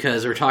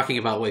 Because we're talking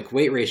about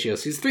weight ratio.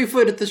 She's 3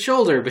 foot at the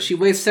shoulder, but she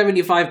weighs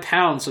 75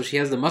 pounds, so she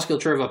has the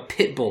musculature of a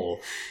pit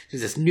bull.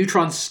 She's this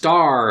neutron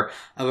star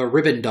of a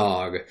ribbon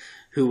dog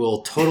who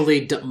will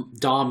totally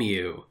dom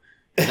you.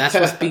 And that's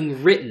what's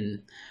being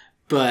written.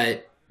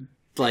 But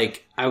I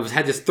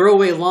had this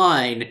throwaway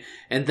line,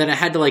 and then I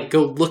had to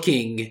go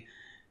looking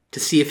to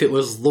see if it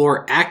was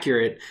lore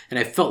accurate, and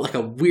I felt like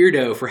a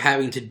weirdo for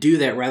having to do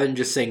that rather than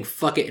just saying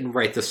fuck it and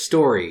write the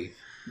story.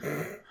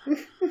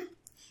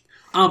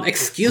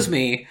 Excuse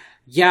me.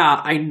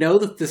 Yeah, I know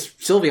that this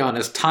Sylveon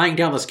is tying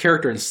down this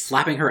character and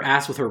slapping her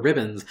ass with her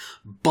ribbons,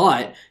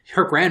 but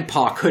her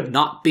grandpa could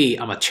not be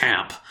a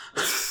Machamp.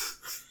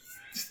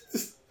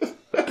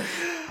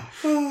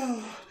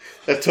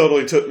 That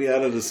totally took me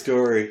out of the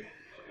story.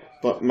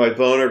 But my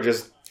boner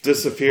just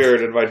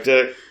disappeared and my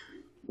dick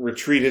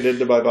retreated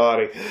into my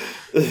body.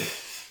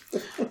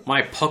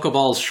 My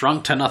Pokeballs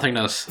shrunk to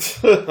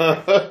nothingness.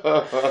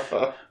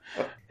 My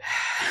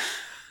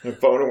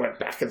boner went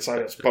back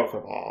inside its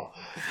Pokeball.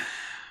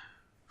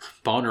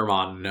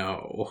 Bonermon,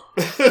 no.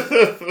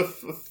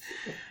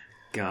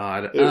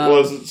 God. It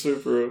wasn't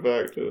super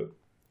effective.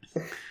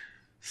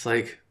 It's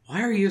like,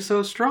 why are you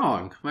so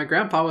strong? My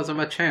grandpa was a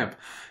Machamp.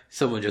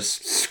 Someone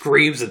just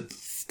screams and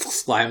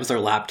slams their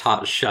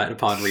laptop shut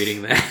upon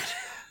reading that.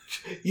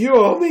 You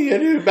owe me a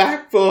new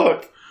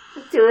MacBook.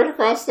 Threw it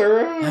across the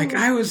room. Like,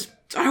 I was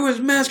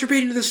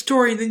masturbating to the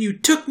story and then you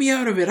took me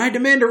out of it. I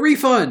demand a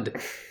refund.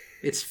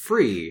 It's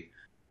free.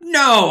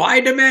 No,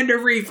 I demand a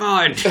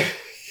refund.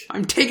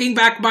 I'm taking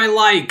back my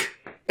like.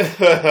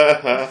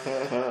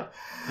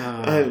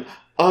 I'm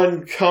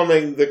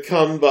uncoming the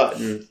cum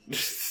button.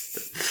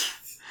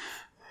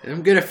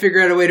 I'm gonna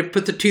figure out a way to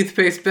put the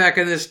toothpaste back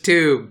in this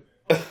tube.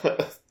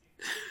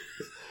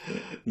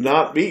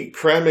 Not me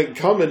cramming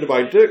cum into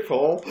my dick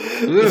hole.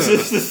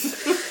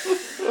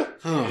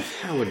 Oh,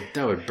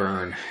 that would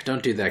burn.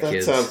 Don't do that,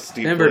 kids. Sounds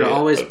Remember to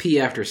always pee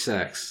after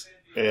sex.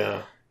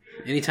 Yeah.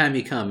 Anytime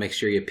you come, make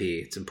sure you pee.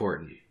 It's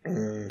important.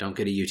 Don't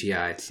get a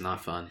UTI. It's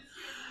not fun.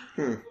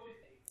 I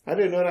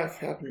didn't know that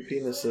happened to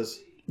penises.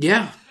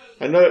 Yeah.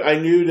 I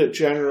knew that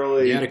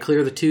generally... You gotta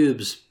clear the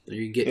tubes, or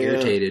you get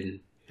irritated and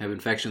have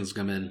infections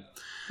come in.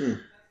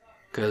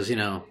 Because,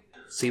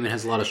 semen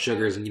has a lot of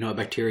sugars, and you know what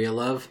bacteria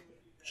love?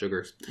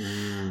 Sugars.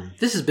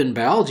 This has been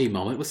Biology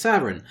Moment with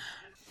Saverin.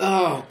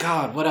 Oh,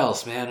 God, what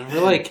else, man?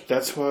 We're like...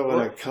 That's why when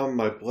I come,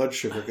 my blood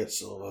sugar gets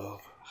so low.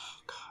 Oh,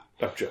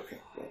 God. I'm joking.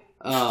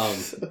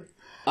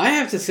 I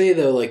have to say,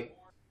 though, like,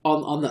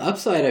 on the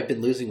upside, I've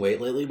been losing weight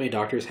lately. My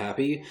doctor's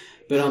happy.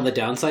 But on the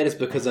downside, it's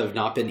because I've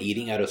not been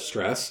eating out of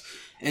stress.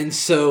 And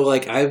so,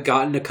 like, I've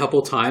gotten a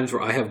couple times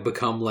where I have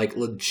become, like,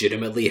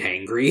 legitimately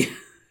hangry.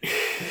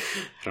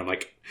 And I'm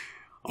like...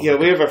 Oh yeah,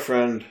 we have a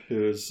friend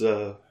who's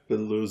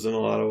been losing a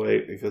lot of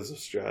weight because of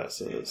stress.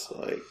 And it's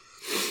like,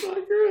 it's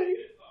not great.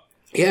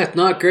 Yeah, it's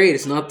not great.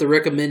 It's not the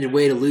recommended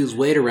way to lose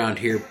weight around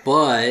here.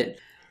 But,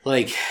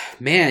 like,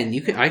 man,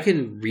 I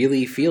can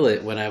really feel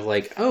it when I'm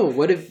like, oh,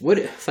 what if...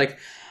 It's like...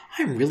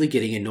 I'm really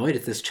getting annoyed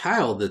at this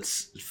child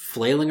that's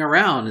flailing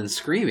around and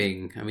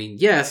screaming. I mean,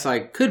 yes, I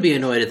could be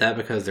annoyed at that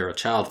because they're a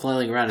child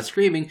flailing around and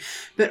screaming,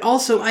 but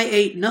also I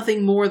ate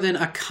nothing more than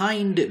a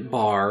Kind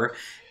bar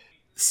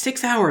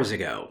 6 hours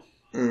ago.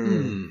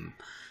 You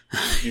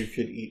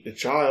could eat a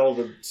child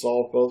and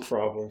solve both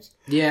problems.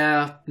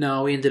 Yeah,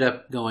 no, we ended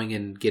up going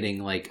and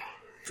getting, like,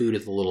 food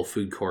at the little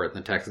food court in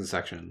the Texan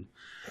section.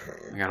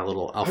 I got a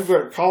little... I'm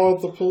going to call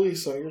the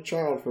police on your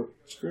child for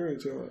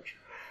screaming too much.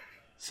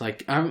 It's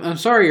like, I'm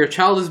sorry, your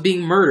child is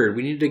being murdered.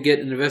 We need to get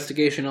an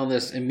investigation on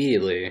this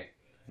immediately.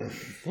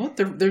 What?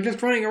 They're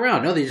just running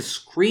around. No, they're just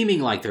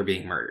screaming like they're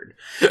being murdered.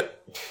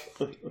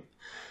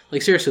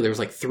 Like, seriously, there was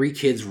like 3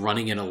 kids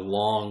running in a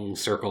long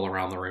circle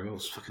around the room. It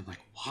was fucking like,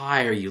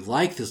 why are you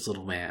like this,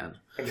 little man?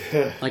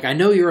 Like, I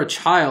know you're a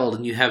child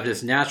and you have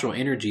this natural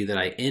energy that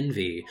I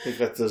envy. They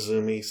got the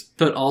zoomies.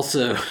 But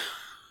also,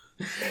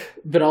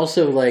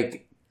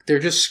 like, they're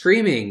just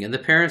screaming and the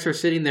parents are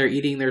sitting there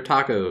eating their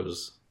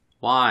tacos.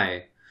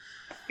 Why?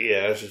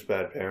 Yeah, it's just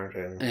bad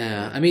parenting.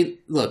 Yeah, I mean,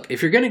 look,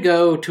 if you're going to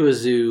go to a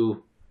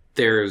zoo,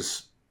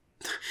 there's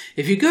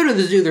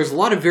a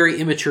lot of very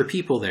immature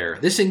people there.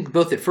 This in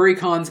both at furry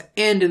cons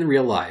and in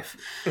real life.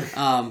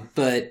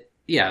 But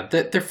yeah,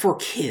 they're for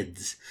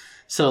kids.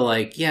 So,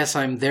 like, yes,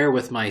 I'm there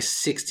with my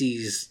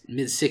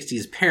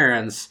mid-60s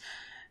parents,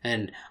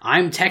 and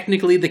I'm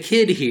technically the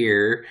kid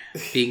here,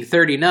 being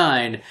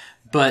 39,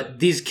 but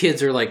these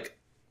kids are like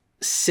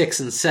 6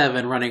 and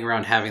 7 running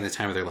around having the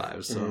time of their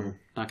lives. So I'm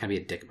not going to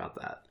be a dick about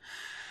that.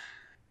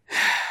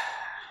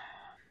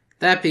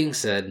 That being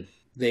said,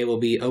 they will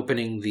be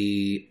opening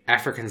the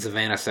African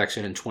Savannah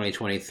section in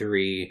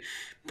 2023,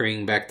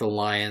 bringing back the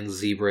lions,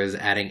 zebras,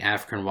 adding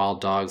African wild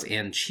dogs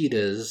and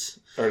cheetahs.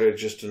 Are they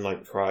just in,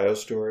 like, cryo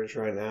storage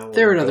right now?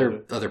 They're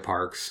in other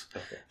parks.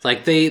 Okay.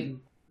 Like,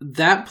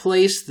 that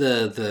place,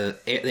 the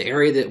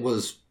area that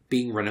was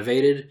being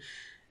renovated,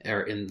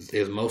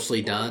 is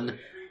mostly done,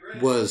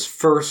 was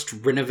first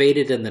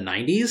renovated in the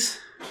 90s.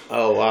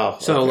 Oh, wow.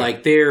 So, okay.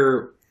 Like,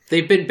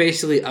 they've been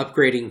basically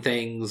upgrading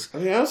things. I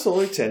mean, that was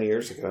only 10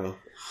 years ago.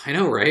 I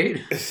know, right?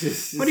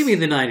 What do you mean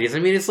the 90s? I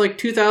mean, it's like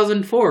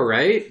 2004,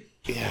 right?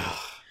 Yeah.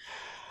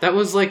 That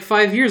was like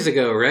 5 years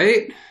ago,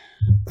 right?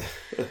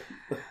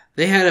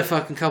 They had a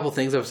fucking couple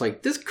things. I was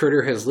like, this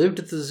critter has lived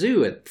at the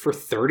zoo for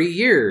 30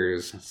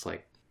 years. It's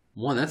like,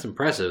 one, that's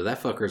impressive.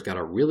 That fucker's got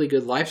a really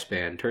good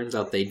lifespan. Turns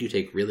out they do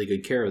take really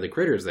good care of the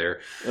critters there.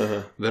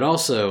 Uh-huh. But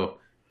also,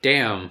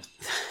 damn,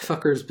 that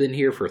fucker's been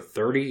here for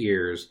 30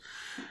 years.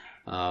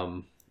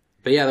 But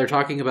yeah, they're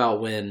talking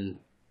about when...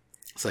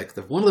 It's like,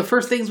 one of the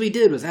first things we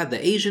did was add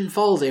the Asian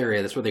Falls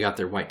area. That's where they got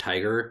their white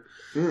tiger.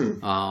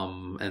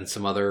 And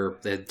some other...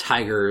 They had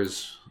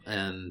tigers,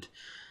 and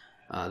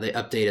they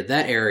updated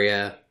that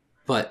area.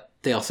 But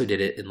they also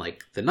did it in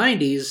like the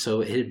 90s,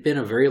 so it had been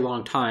a very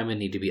long time and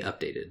need to be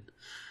updated.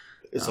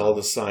 Does all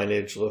the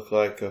signage look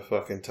like a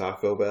fucking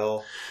Taco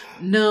Bell?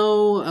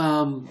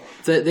 No,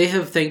 they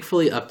have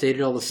thankfully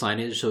updated all the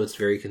signage so it's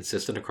very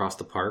consistent across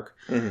the park.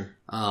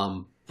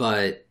 Mm-hmm.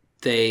 But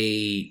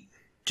they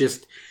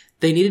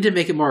needed to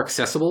make it more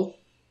accessible,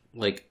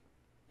 like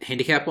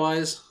handicap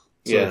wise.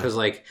 So, Yeah. because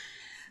like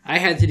I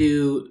had to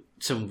do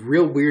some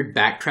real weird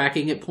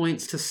backtracking at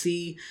points to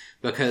see,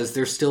 because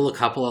there's still a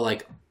couple of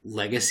like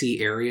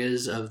legacy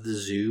areas of the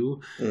zoo.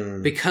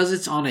 Because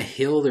it's on a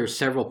hill, there's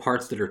several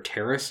parts that are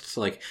terraced. So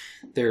like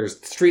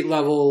there's street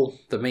level,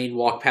 the main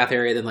walk path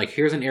area, then like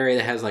here's an area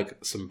that has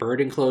like some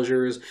bird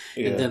enclosures,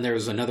 and then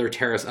there's another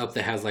terrace up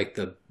that has like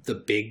the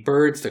big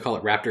birds. They call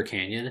it Raptor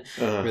Canyon,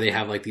 where they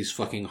have like these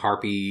fucking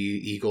harpy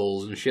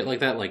eagles and shit like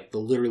that, like the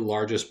literally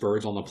largest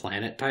birds on the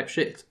planet type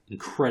shit. It's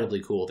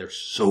incredibly cool. They're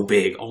so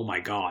big. Oh my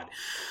god.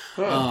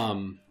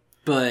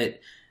 But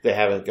they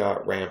haven't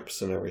got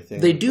ramps and everything.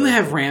 they do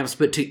have ramps,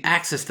 but to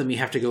access them, you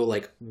have to go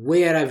like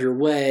way out of your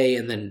way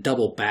and then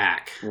double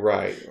back.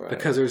 Right.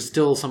 Because there's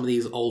still some of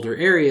these older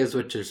areas,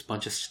 which there's a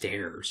bunch of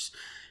stairs.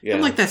 Yeah.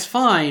 I'm like, that's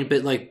fine,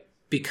 but like,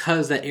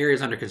 because that area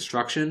is under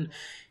construction,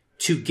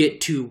 to get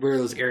to where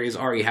those areas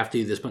are, you have to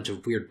do this bunch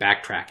of weird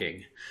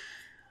backtracking.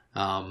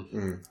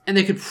 And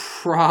they could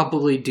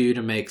probably do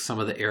to make some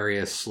of the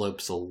area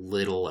slopes a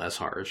little less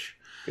harsh.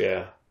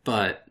 Yeah.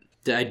 But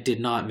I did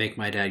not make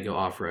my dad go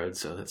off-road,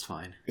 so that's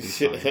fine.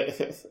 Yeah,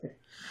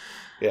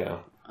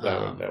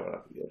 that would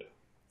not be good.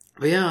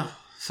 But yeah,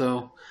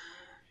 so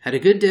had a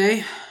good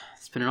day.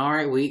 It's been an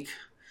alright week.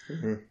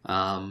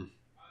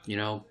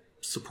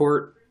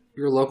 Support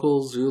your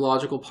local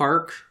zoological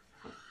park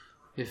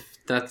if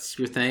that's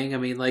your thing. I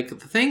mean, like, the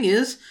thing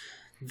is,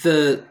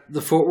 the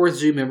Fort Worth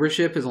Zoo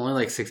membership is only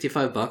like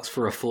 $65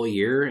 for a full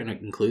year, and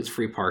it includes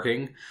free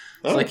parking.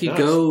 It's like you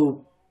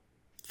go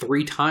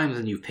 3 times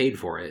and you've paid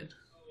for it.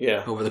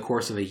 Yeah. Over the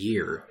course of a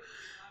year.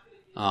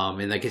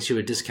 And that gets you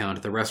a discount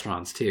at the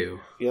restaurants,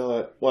 too.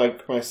 Yeah,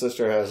 like my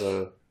sister has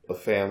a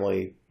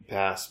family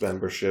pass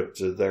membership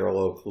to their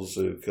local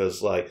zoo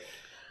because, like,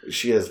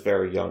 she has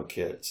very young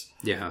kids.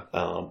 Yeah.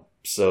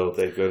 So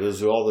they go to the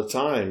zoo all the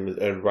time.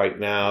 And right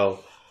now,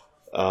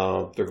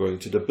 they're going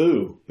to the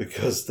Boo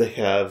because they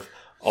have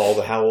all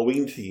the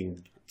Halloween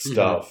themed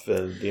stuff.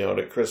 And, and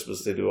at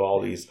Christmas they do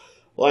all these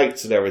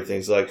lights and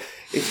everything. So, like,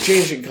 it's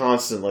changing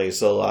constantly.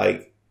 So,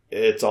 like,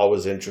 it's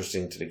always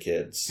interesting to the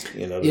kids.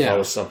 There's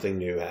always something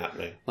new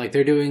happening. Like,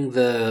 they're doing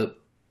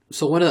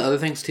so one of the other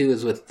things, too,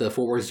 is with the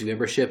Fort Worth Zoo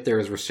membership, there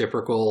is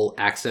reciprocal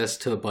access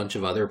to a bunch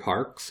of other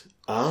parks.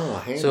 Oh,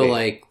 handy. So,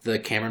 like, the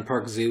Cameron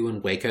Park Zoo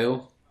in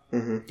Waco,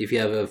 if you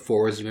have a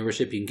Fort Worth Zoo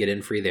membership, you can get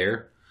in free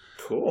there.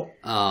 Cool.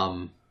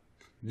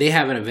 They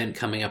have an event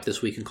coming up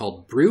this weekend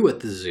called Brew at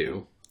the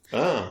Zoo.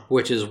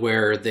 Which is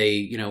where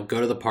they,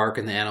 go to the park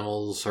and the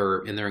animals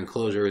are in their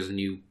enclosures and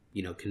you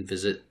can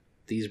visit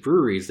these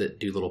breweries that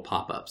do little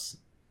pop-ups.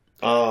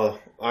 I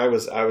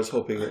was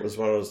hoping it was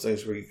one of those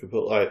things where you could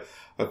put like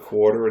a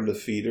quarter in the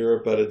feeder,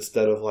 but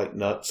instead of like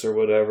nuts or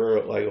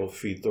whatever, like it'll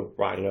feed the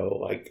rhino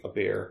like a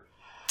beer.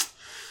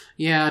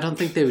 Yeah, I don't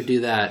think they would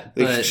do that.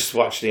 They should just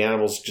watch the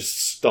animals just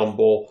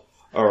stumble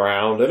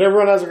around and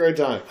everyone has a great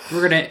time.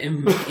 We're gonna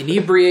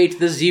inebriate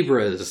the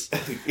zebras.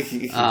 But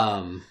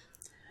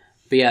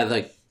yeah,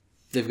 like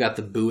they've got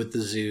the Boo at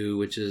the Zoo,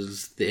 which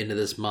is the end of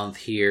this month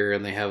here,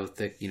 and they have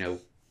the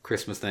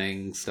Christmas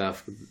thing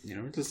stuff.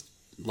 Just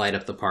light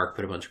up the park,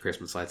 put a bunch of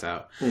Christmas lights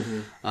out.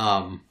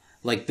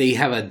 Like they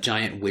have a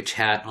giant witch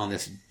hat on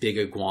this big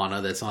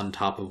iguana that's on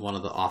top of one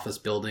of the office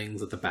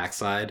buildings at the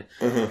backside.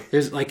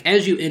 There's like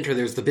as you enter,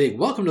 there's the big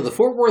 "Welcome to the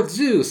Fort Worth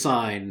Zoo"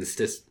 sign. It's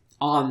just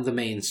on the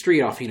main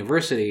street off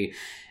University.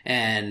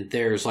 And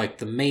there's like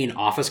the main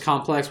office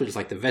complex, which is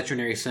like the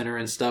veterinary center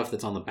and stuff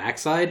that's on the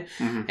backside.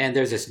 And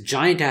there's this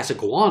giant ass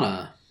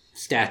iguana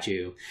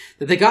statue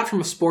that they got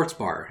from a sports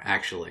bar,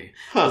 actually.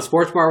 The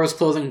sports bar was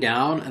closing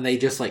down and they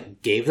just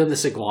like gave them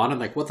this iguana. I'm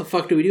like, what the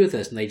fuck do we do with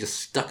this? And they just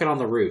stuck it on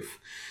the roof.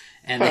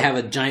 And they have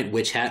a giant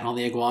witch hat on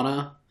the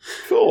iguana.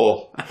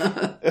 Cool.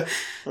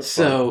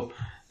 So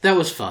that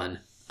was fun.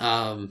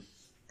 But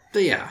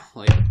yeah,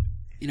 like,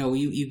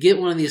 you get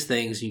one of these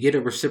things, you get a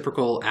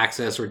reciprocal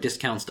access or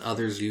discounts to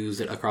other zoos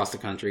across the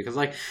country. Because,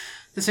 like,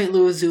 the St.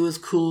 Louis Zoo is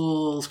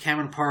cool.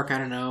 Cameron Park, I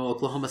don't know.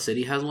 Oklahoma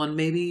City has one,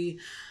 maybe.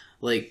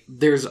 Like,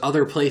 there's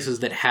other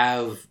places that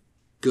have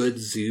good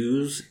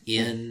zoos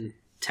in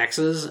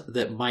Texas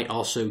that might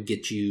also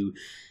get you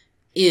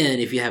in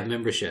if you have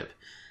membership.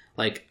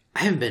 Like,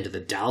 I haven't been to the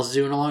Dallas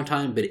Zoo in a long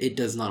time, but it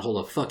does not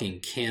hold a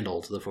fucking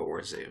candle to the Fort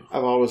Worth Zoo.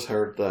 I've always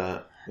heard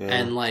that. Yeah.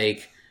 And,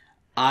 like,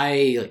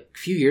 a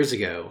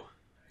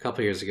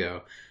couple years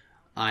ago,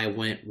 I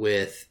went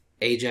with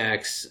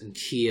Ajax and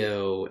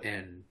Keo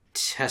and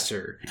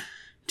Tesser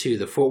to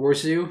the Fort Worth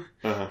Zoo.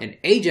 And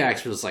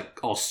Ajax was, like,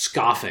 all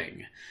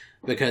scoffing.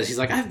 Because he's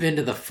like, I've been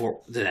to the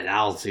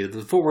Dallas Zoo.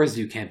 The Fort Worth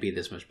Zoo can't be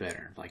this much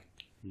better. I'm like,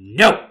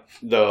 no!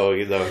 No,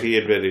 he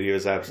admitted he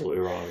was absolutely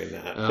wrong in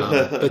that.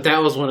 But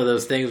that was one of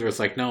those things where it's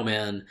like, no,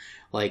 man.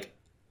 Like,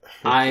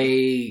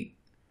 I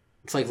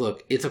It's like,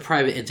 look, it's a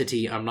private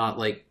entity. I'm not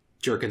like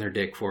jerking their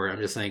dick for it. I'm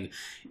just saying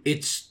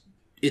it's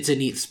a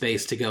neat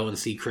space to go and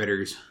see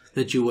critters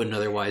that you wouldn't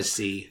otherwise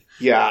see.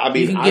 Yeah, I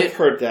mean, I've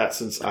heard that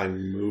since I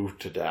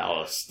moved to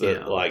Dallas.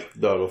 That, like,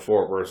 the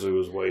Fort Worth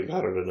Zoo is way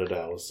better than the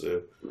Dallas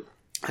Zoo.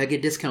 I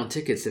get discount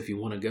tickets if you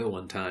want to go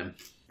one time.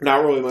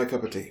 Not really my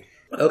cup of tea.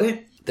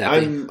 Okay.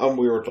 I'm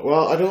weird.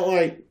 Well, I don't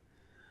like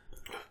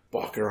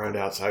walking around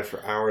outside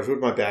for hours with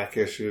my back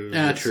issues.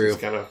 True.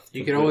 It's kind of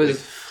you can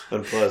always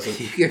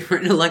unpleasant. You can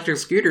rent an electric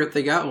scooter if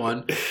they got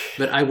one,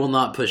 but I will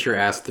not push your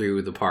ass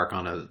through the park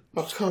on a.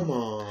 Oh, come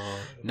on!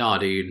 Nah,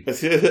 dude.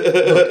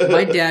 Look,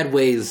 my dad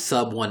weighs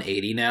sub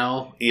 180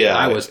 now. Yeah,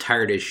 I was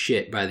tired as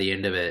shit by the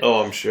end of it.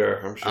 Oh, I'm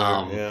sure.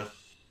 Yeah,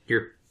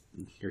 you're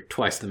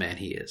twice the man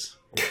he is.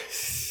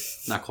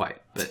 Not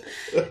quite, but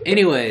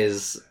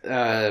anyways,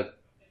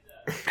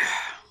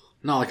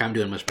 not like I'm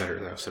doing much better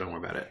though, so don't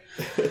worry about it.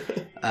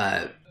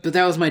 But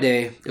that was my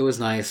day. It was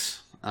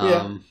nice.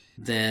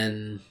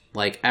 Then,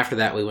 like, after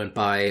that, we went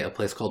by a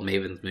place called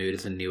Maven's Mood.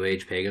 It's a new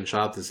age pagan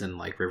shop that's in,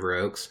 like, River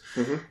Oaks.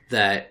 Mm-hmm.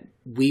 That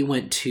we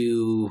went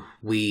to,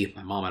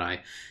 my mom and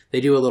I, they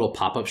do a little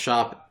pop-up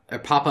shop, a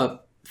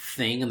pop-up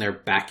thing in their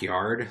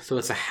backyard. So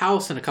it's a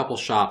house and a couple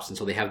shops, and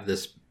so they have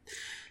the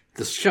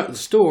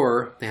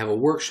store, they have a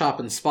workshop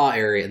and spa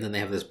area, and then they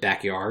have this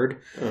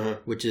backyard,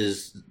 which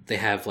is, they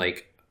have,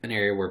 like, an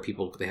area where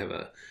they have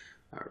a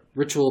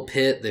ritual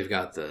pit, they've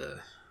got the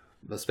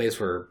space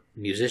where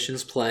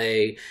musicians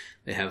play,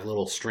 they have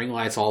little string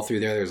lights all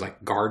through there, there's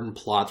like garden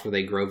plots where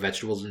they grow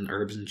vegetables and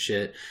herbs and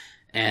shit,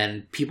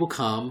 and people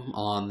come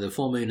on the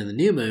full moon and the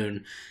new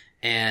moon,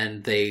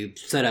 and they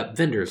set up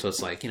vendors, so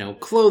it's like,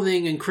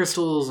 clothing and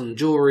crystals and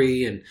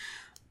jewelry, and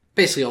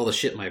basically all the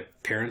shit my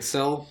parents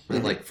sell,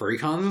 at like furry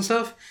cons and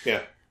stuff.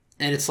 Yeah.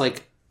 And it's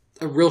like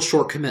a real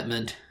short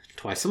commitment,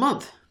 twice a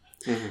month.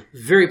 Mm-hmm.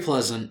 Very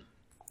pleasant.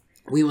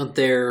 We went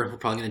there. We're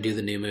probably going to do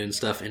the new moon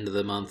stuff into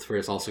the month, where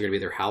it's also going to be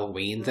their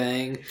Halloween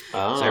thing.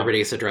 Oh. So everybody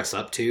gets to dress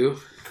up too.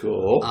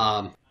 Cool.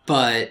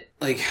 But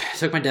like, I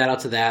took my dad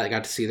out to that. I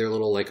got to see their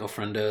little like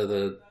ofrenda,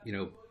 the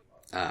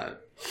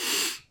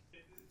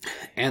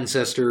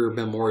ancestor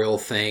memorial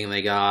thing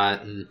they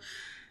got, and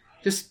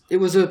just it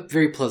was a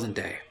very pleasant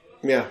day.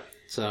 Yeah.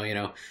 So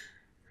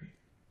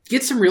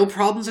get some real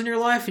problems in your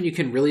life, and you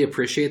can really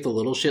appreciate the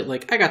little shit.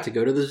 Like, I got to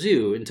go to the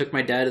zoo and took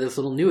my dad to this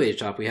little new age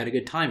shop we had a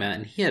good time at,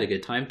 and he had a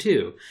good time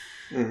too.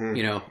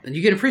 Mm-hmm. And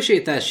you can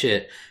appreciate that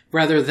shit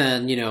rather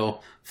than,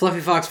 Fluffy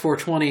Fox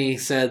 420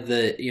 said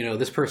that,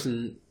 this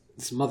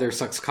person's mother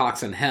sucks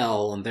cocks in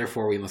hell, and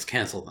therefore we must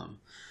cancel them.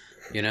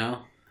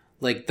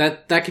 Like,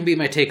 that can be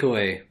my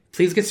takeaway.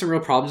 Please get some real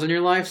problems in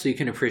your life so you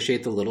can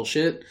appreciate the little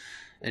shit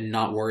and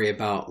not worry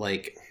about,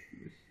 like,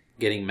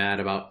 getting mad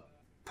about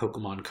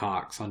Pokemon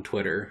cocks on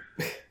Twitter.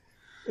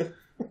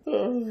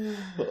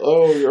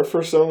 Your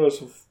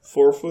persona's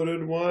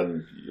 4-footed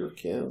one? You're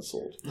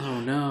canceled.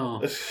 Oh,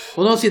 no.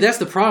 Well, no, see, that's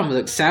the problem.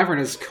 Like,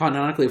 Savern is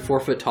canonically 4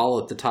 foot tall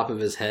at the top of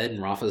his head,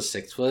 and Rafa's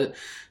 6 foot.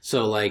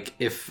 So, like,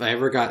 if I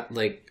ever got,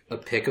 like, a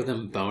pic of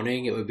them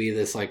boning, it would be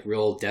this, like,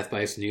 real Death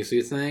by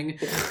Snoozu thing.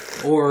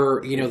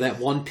 Or, that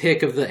one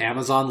pic of the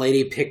Amazon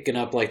lady picking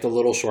up, like, the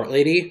little short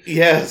lady.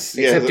 Yes.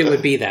 Except it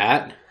would be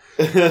that.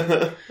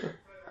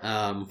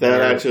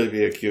 That'd actually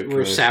be a cute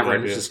where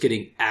Savern is just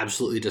getting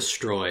absolutely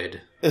destroyed.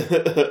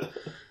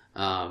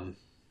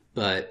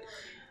 But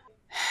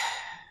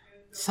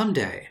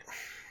someday,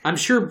 I'm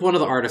sure one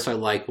of the artists I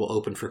like will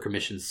open for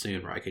commissions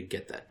soon where I could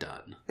get that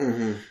done.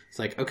 Mm-hmm. It's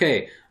like,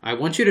 okay, I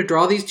want you to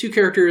draw these 2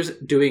 characters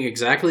doing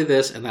exactly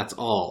this, and that's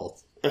all.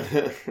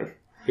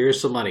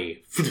 Here's some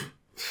money.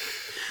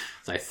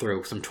 I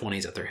throw some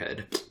 20s at their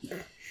head.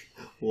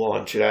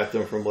 Launch it at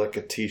them from like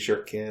a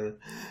t-shirt cannon.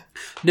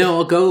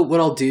 No, what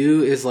I'll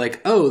do is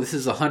like, this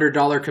is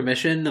 $100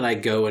 commission, and I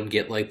go and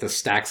get like the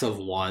stacks of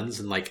ones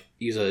and like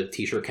use a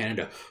t-shirt cannon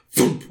to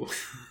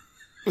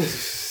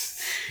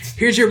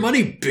here's your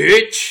money,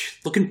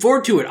 bitch. Looking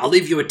forward to it. I'll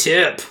leave you a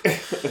tip.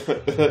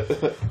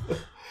 There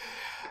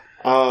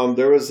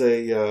was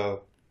a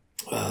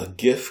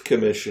GIF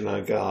commission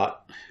I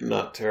got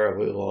not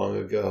terribly long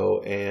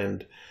ago,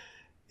 and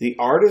the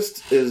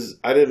artist is,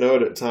 I didn't know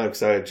it at the time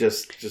because I had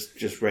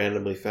just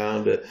randomly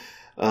found it.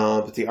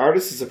 But the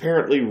artist is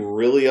apparently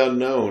really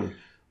unknown.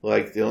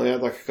 Like, they only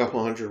had like a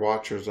couple hundred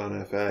watchers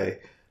on FA,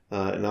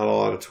 and not a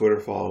lot of Twitter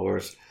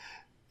followers.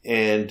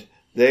 And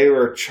they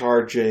were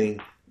charging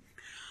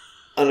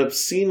an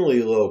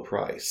obscenely low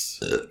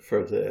price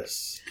for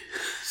this.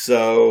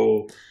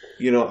 So,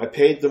 I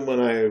paid them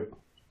when I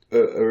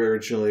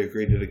originally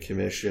agreed to the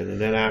commission. And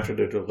then after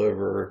the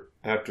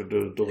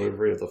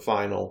delivery of the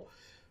final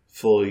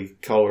fully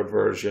colored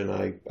version,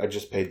 I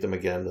just paid them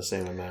again the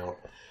same amount.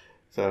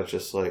 So it's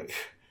just like,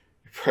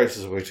 your price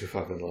is way too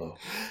fucking low.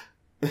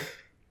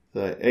 And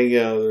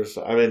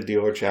I'm in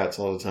dealer chats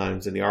all the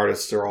times, and the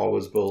artists are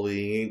always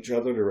bullying each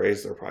other to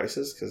raise their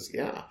prices, because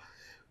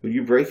when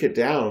you break it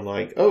down,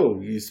 like,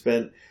 you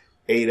spent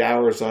 8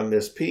 hours on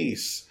this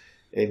piece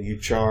and you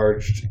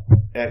charged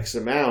X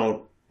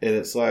amount, and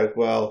it's like,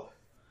 well,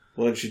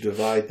 once you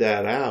divide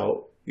that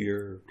out,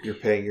 you're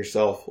paying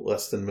yourself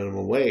less than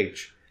minimum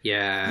wage.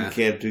 Yeah. You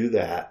can't do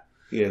that,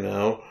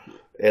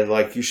 And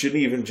like, you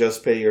shouldn't even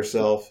just pay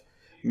yourself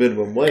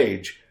minimum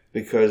wage,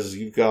 because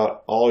you've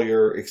got all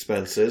your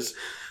expenses,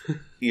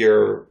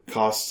 your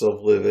costs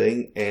of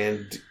living,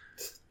 and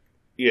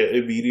you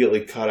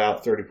immediately cut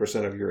out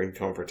 30% of your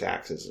income for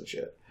taxes and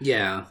shit.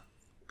 Yeah.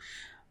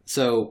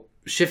 So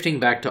shifting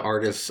back to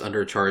artists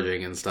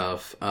undercharging and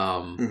stuff.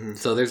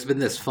 So there's been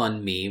this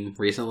fun meme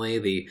recently.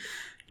 The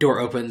door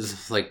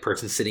opens, like,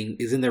 person sitting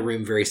is in their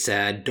room very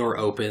sad. Door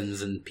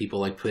opens and people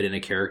like put in a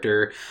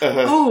character.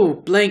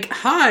 Oh, blank,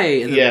 hi!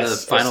 And then the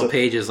final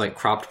page is like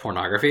cropped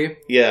pornography.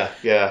 Yeah,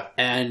 yeah.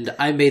 And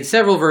I made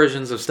several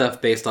versions of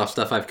stuff based off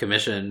stuff I've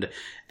commissioned.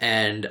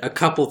 And a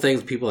couple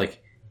things people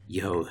like,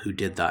 yo, who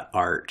did that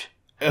art?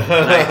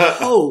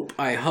 And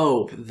I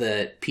hope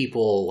that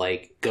people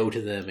like go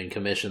to them and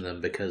commission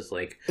them, because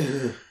like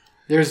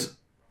there's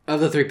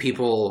other three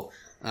people,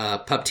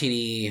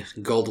 Puptini,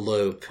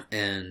 Goldalope,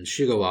 and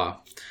Shugawa.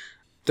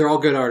 They're all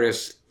good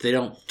artists. They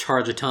don't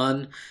charge a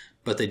ton,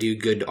 but they do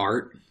good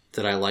art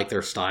that I like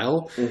their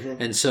style.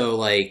 And so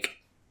like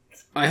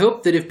I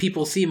hope that if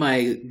people see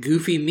my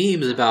goofy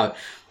memes about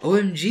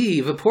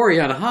OMG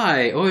Vaporeon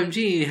hi,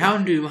 OMG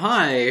Houndoom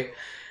hi,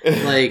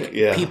 like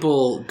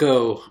people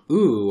go,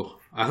 ooh,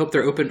 I hope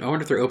they're open. I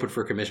wonder if they're open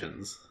for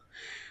commissions.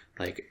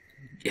 Like,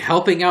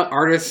 helping out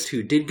artists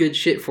who did good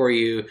shit for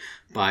you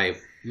by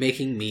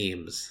making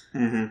memes.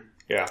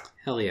 Yeah.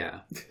 Hell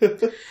yeah.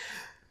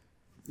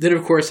 Then,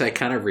 of course, I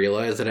kind of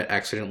realized that I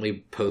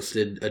accidentally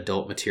posted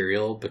adult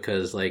material,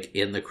 because, like,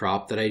 in the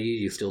crop that I use,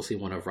 you still see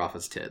one of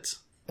Rafa's tits.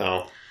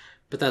 Oh.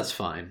 But that's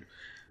fine.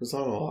 It was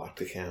on a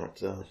locked account,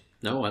 so.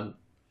 No one.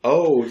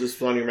 Oh,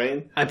 just on your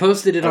main? I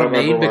posted it on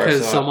main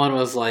because someone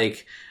was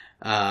like,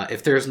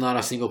 if there's not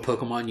a single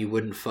Pokemon you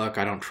wouldn't fuck,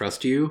 I don't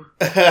trust you.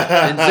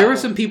 And there were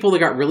some people that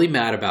got really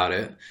mad about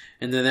it.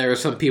 And then there were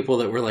some people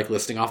that were like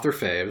listing off their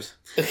faves.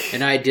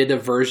 And I did a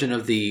version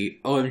of the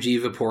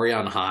OMG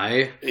Vaporeon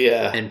High.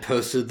 Yeah. And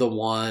posted the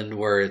one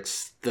where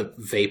it's the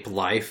Vape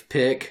Life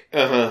pick.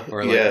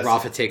 Where like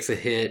Rafa takes a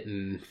hit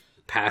and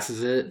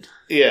passes it.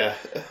 Yeah.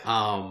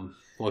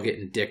 While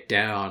getting dicked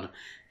down.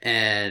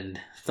 And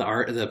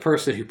the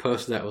person who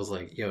posted that was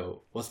like,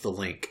 yo, what's the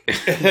link?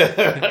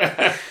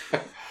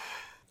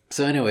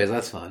 So anyways,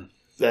 that's fun.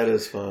 That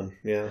is fun,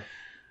 yeah.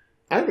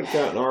 I haven't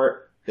gotten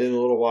art in a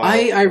little while.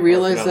 I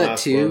realized that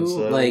too.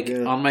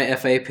 On my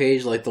FA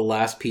page, like the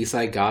last piece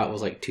I got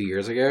was like 2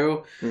 years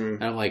ago.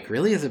 And I'm like,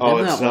 really? Has it been that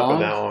long? It's not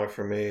been that long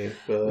for me.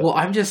 But well,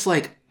 I'm just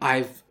like,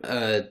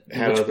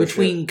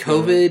 between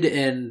COVID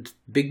and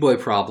big boy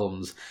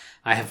problems,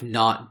 I have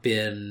not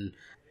been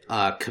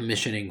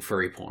commissioning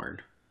furry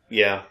porn.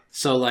 Yeah.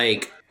 So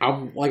like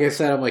I'm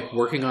like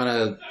working on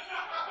a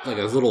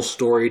little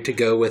story to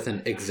go with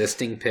an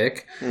existing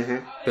pick.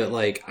 But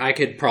like I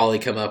could probably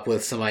come up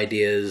with some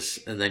ideas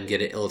and then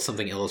get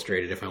something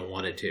illustrated if I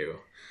wanted to.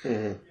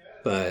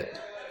 But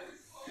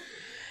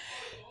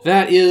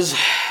that is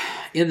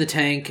in the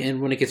tank,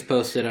 and when it gets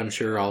posted, I'm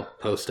sure I'll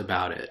post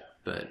about it.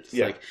 But it's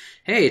like,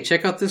 hey,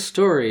 check out this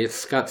story.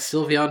 It's got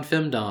Sylveon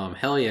Femdom.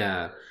 Hell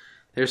yeah.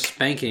 There's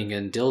spanking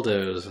and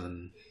dildos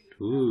and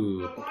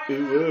ooh.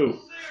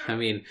 I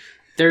mean,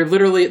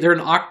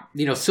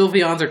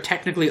 Sylveons are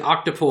technically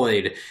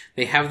octopoid.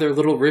 They have their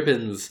little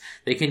ribbons.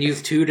 They can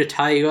use 2 to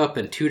tie you up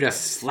and 2 to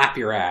slap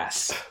your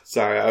ass.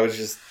 Sorry, I was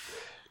just...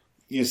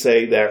 You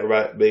saying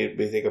that made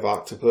me think of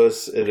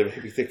octopus, and it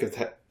made me think of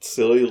that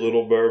silly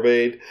Little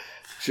Mermaid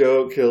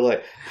joke. You're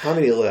like, how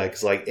many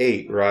legs? Like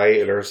 8,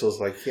 right? And Ursula's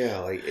like, yeah,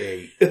 like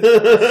 8.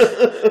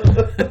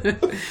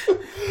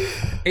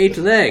 8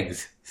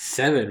 legs,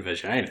 7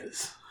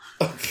 vaginas.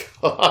 Oh,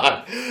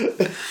 God.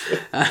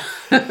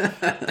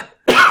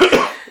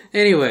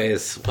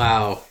 Anyways,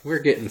 wow, we're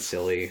getting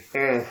silly.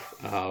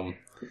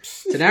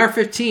 It's an hour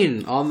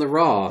 15 on the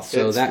Raw,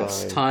 so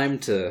that's fine. Time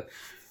to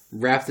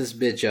wrap this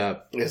bitch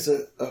up. Is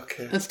it?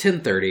 Okay. That's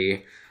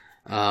 10:30.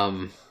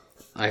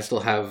 I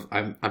still have...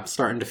 I'm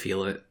starting to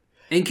feel it.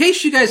 In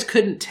case you guys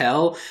couldn't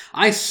tell,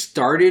 I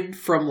started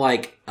from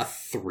like a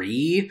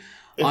 3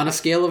 on a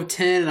scale of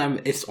 10,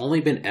 and it's only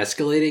been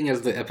escalating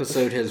as the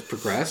episode has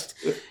progressed.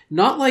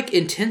 Not like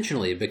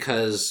intentionally,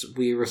 because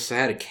we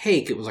had a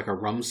cake. It was like a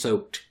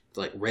rum-soaked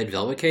like red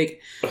velvet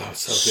cake. Oh,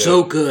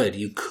 so good.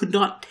 You could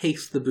not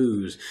taste the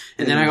booze.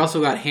 And then I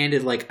also got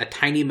handed like a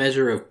tiny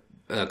measure of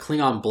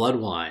Klingon blood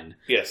wine.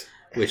 Yes.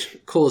 Which,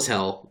 cool as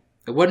hell.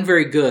 It wasn't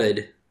very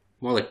good.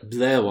 More like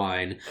bleh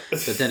wine.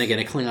 But then again,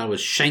 a Klingon would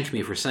shank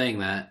me for saying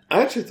that.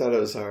 I actually thought it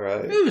was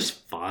alright. It was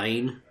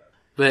fine.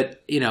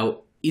 But, we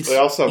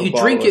also have a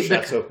bottle of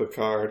Chateau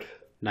Picard.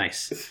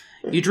 Nice.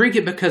 You drink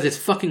it because it's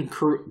fucking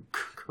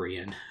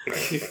Korean.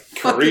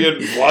 Korean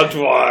blood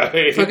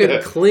wine. Fucking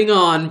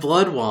Klingon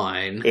blood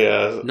wine.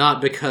 Yeah. Not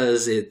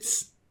because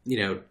it's,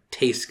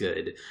 tastes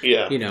good.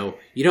 Yeah.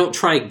 You don't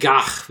try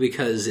gach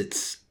because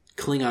it's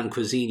Klingon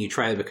cuisine. You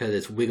try it because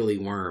it's wiggly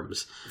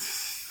worms.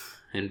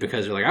 And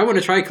because you're like, I want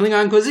to try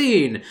Klingon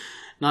cuisine.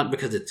 Not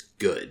because it's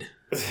good.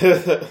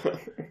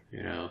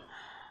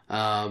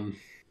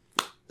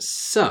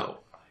 So,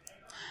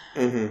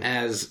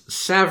 as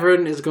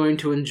Savrin is going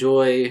to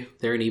enjoy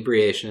their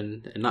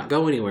inebriation and not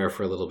go anywhere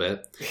for a little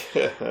bit.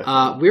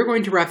 We're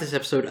going to wrap this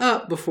episode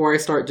up before I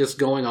start just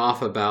going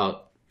off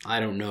about I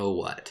don't know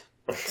what.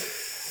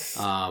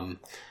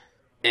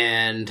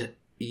 And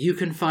you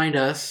can find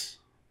us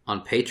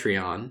on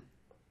Patreon,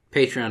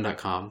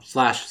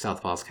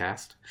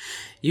 patreon.com/southpawscast.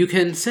 You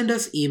can send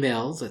us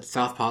emails at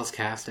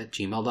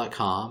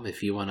southpawscast@gmail.com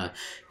if you want to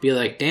be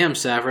like, damn,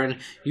 Savrin,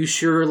 you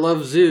sure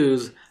love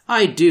zoos.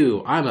 I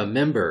do. I'm a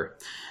member.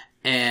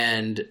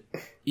 And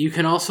you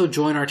can also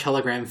join our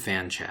Telegram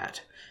fan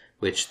chat,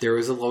 which there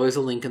is always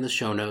a link in the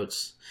show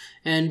notes.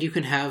 And you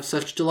can have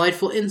such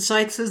delightful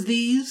insights as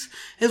these,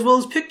 as well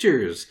as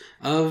pictures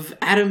of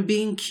Adam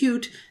being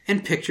cute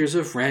and pictures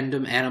of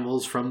random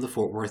animals from the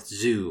Fort Worth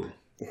Zoo.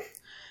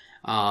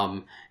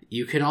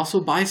 You can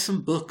also buy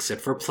some books at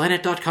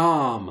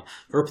forplanet.com,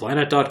 or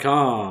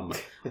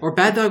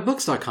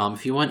baddogbooks.com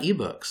if you want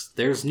ebooks.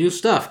 There's new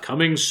stuff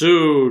coming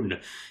soon.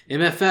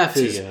 MFF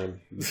is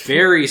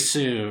very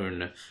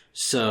soon.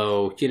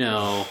 So,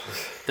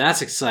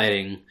 that's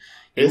exciting.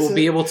 You will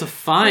be able to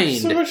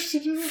find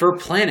For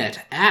Planet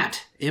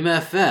at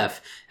MFF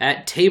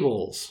at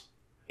tables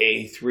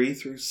A3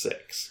 through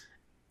 6.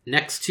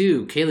 Next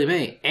to Kaylee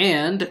May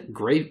and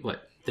The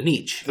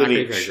Niche. The not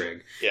Niche.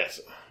 Greg. Yes.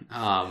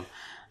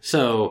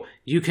 So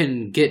you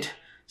can get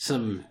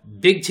some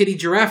big titty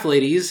giraffe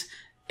ladies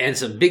and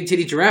some big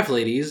titty giraffe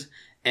ladies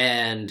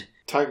and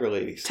Tiger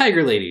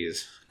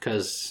ladies.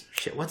 Because,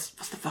 shit, what's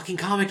the fucking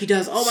comic he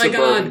does? Oh my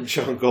Suburban god!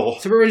 Jungle.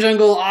 Suburban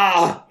Jungle,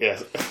 ah!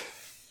 Yes.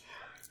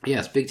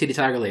 Yes, big titty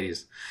tiger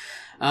ladies.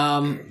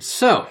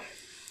 So,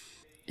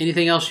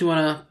 anything else you want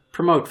to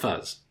promote,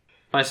 Fuzz?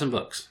 Buy some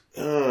books.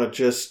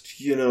 Just,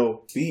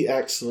 be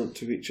excellent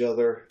to each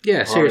other.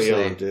 Yeah, seriously.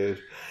 Party on,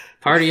 dude.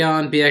 Party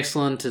on, be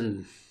excellent,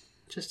 and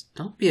just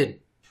don't be a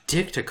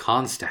dick to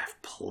Constaff,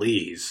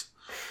 please.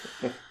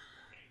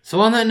 So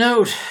on that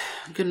note,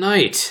 good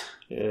night.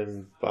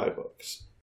 And buy books.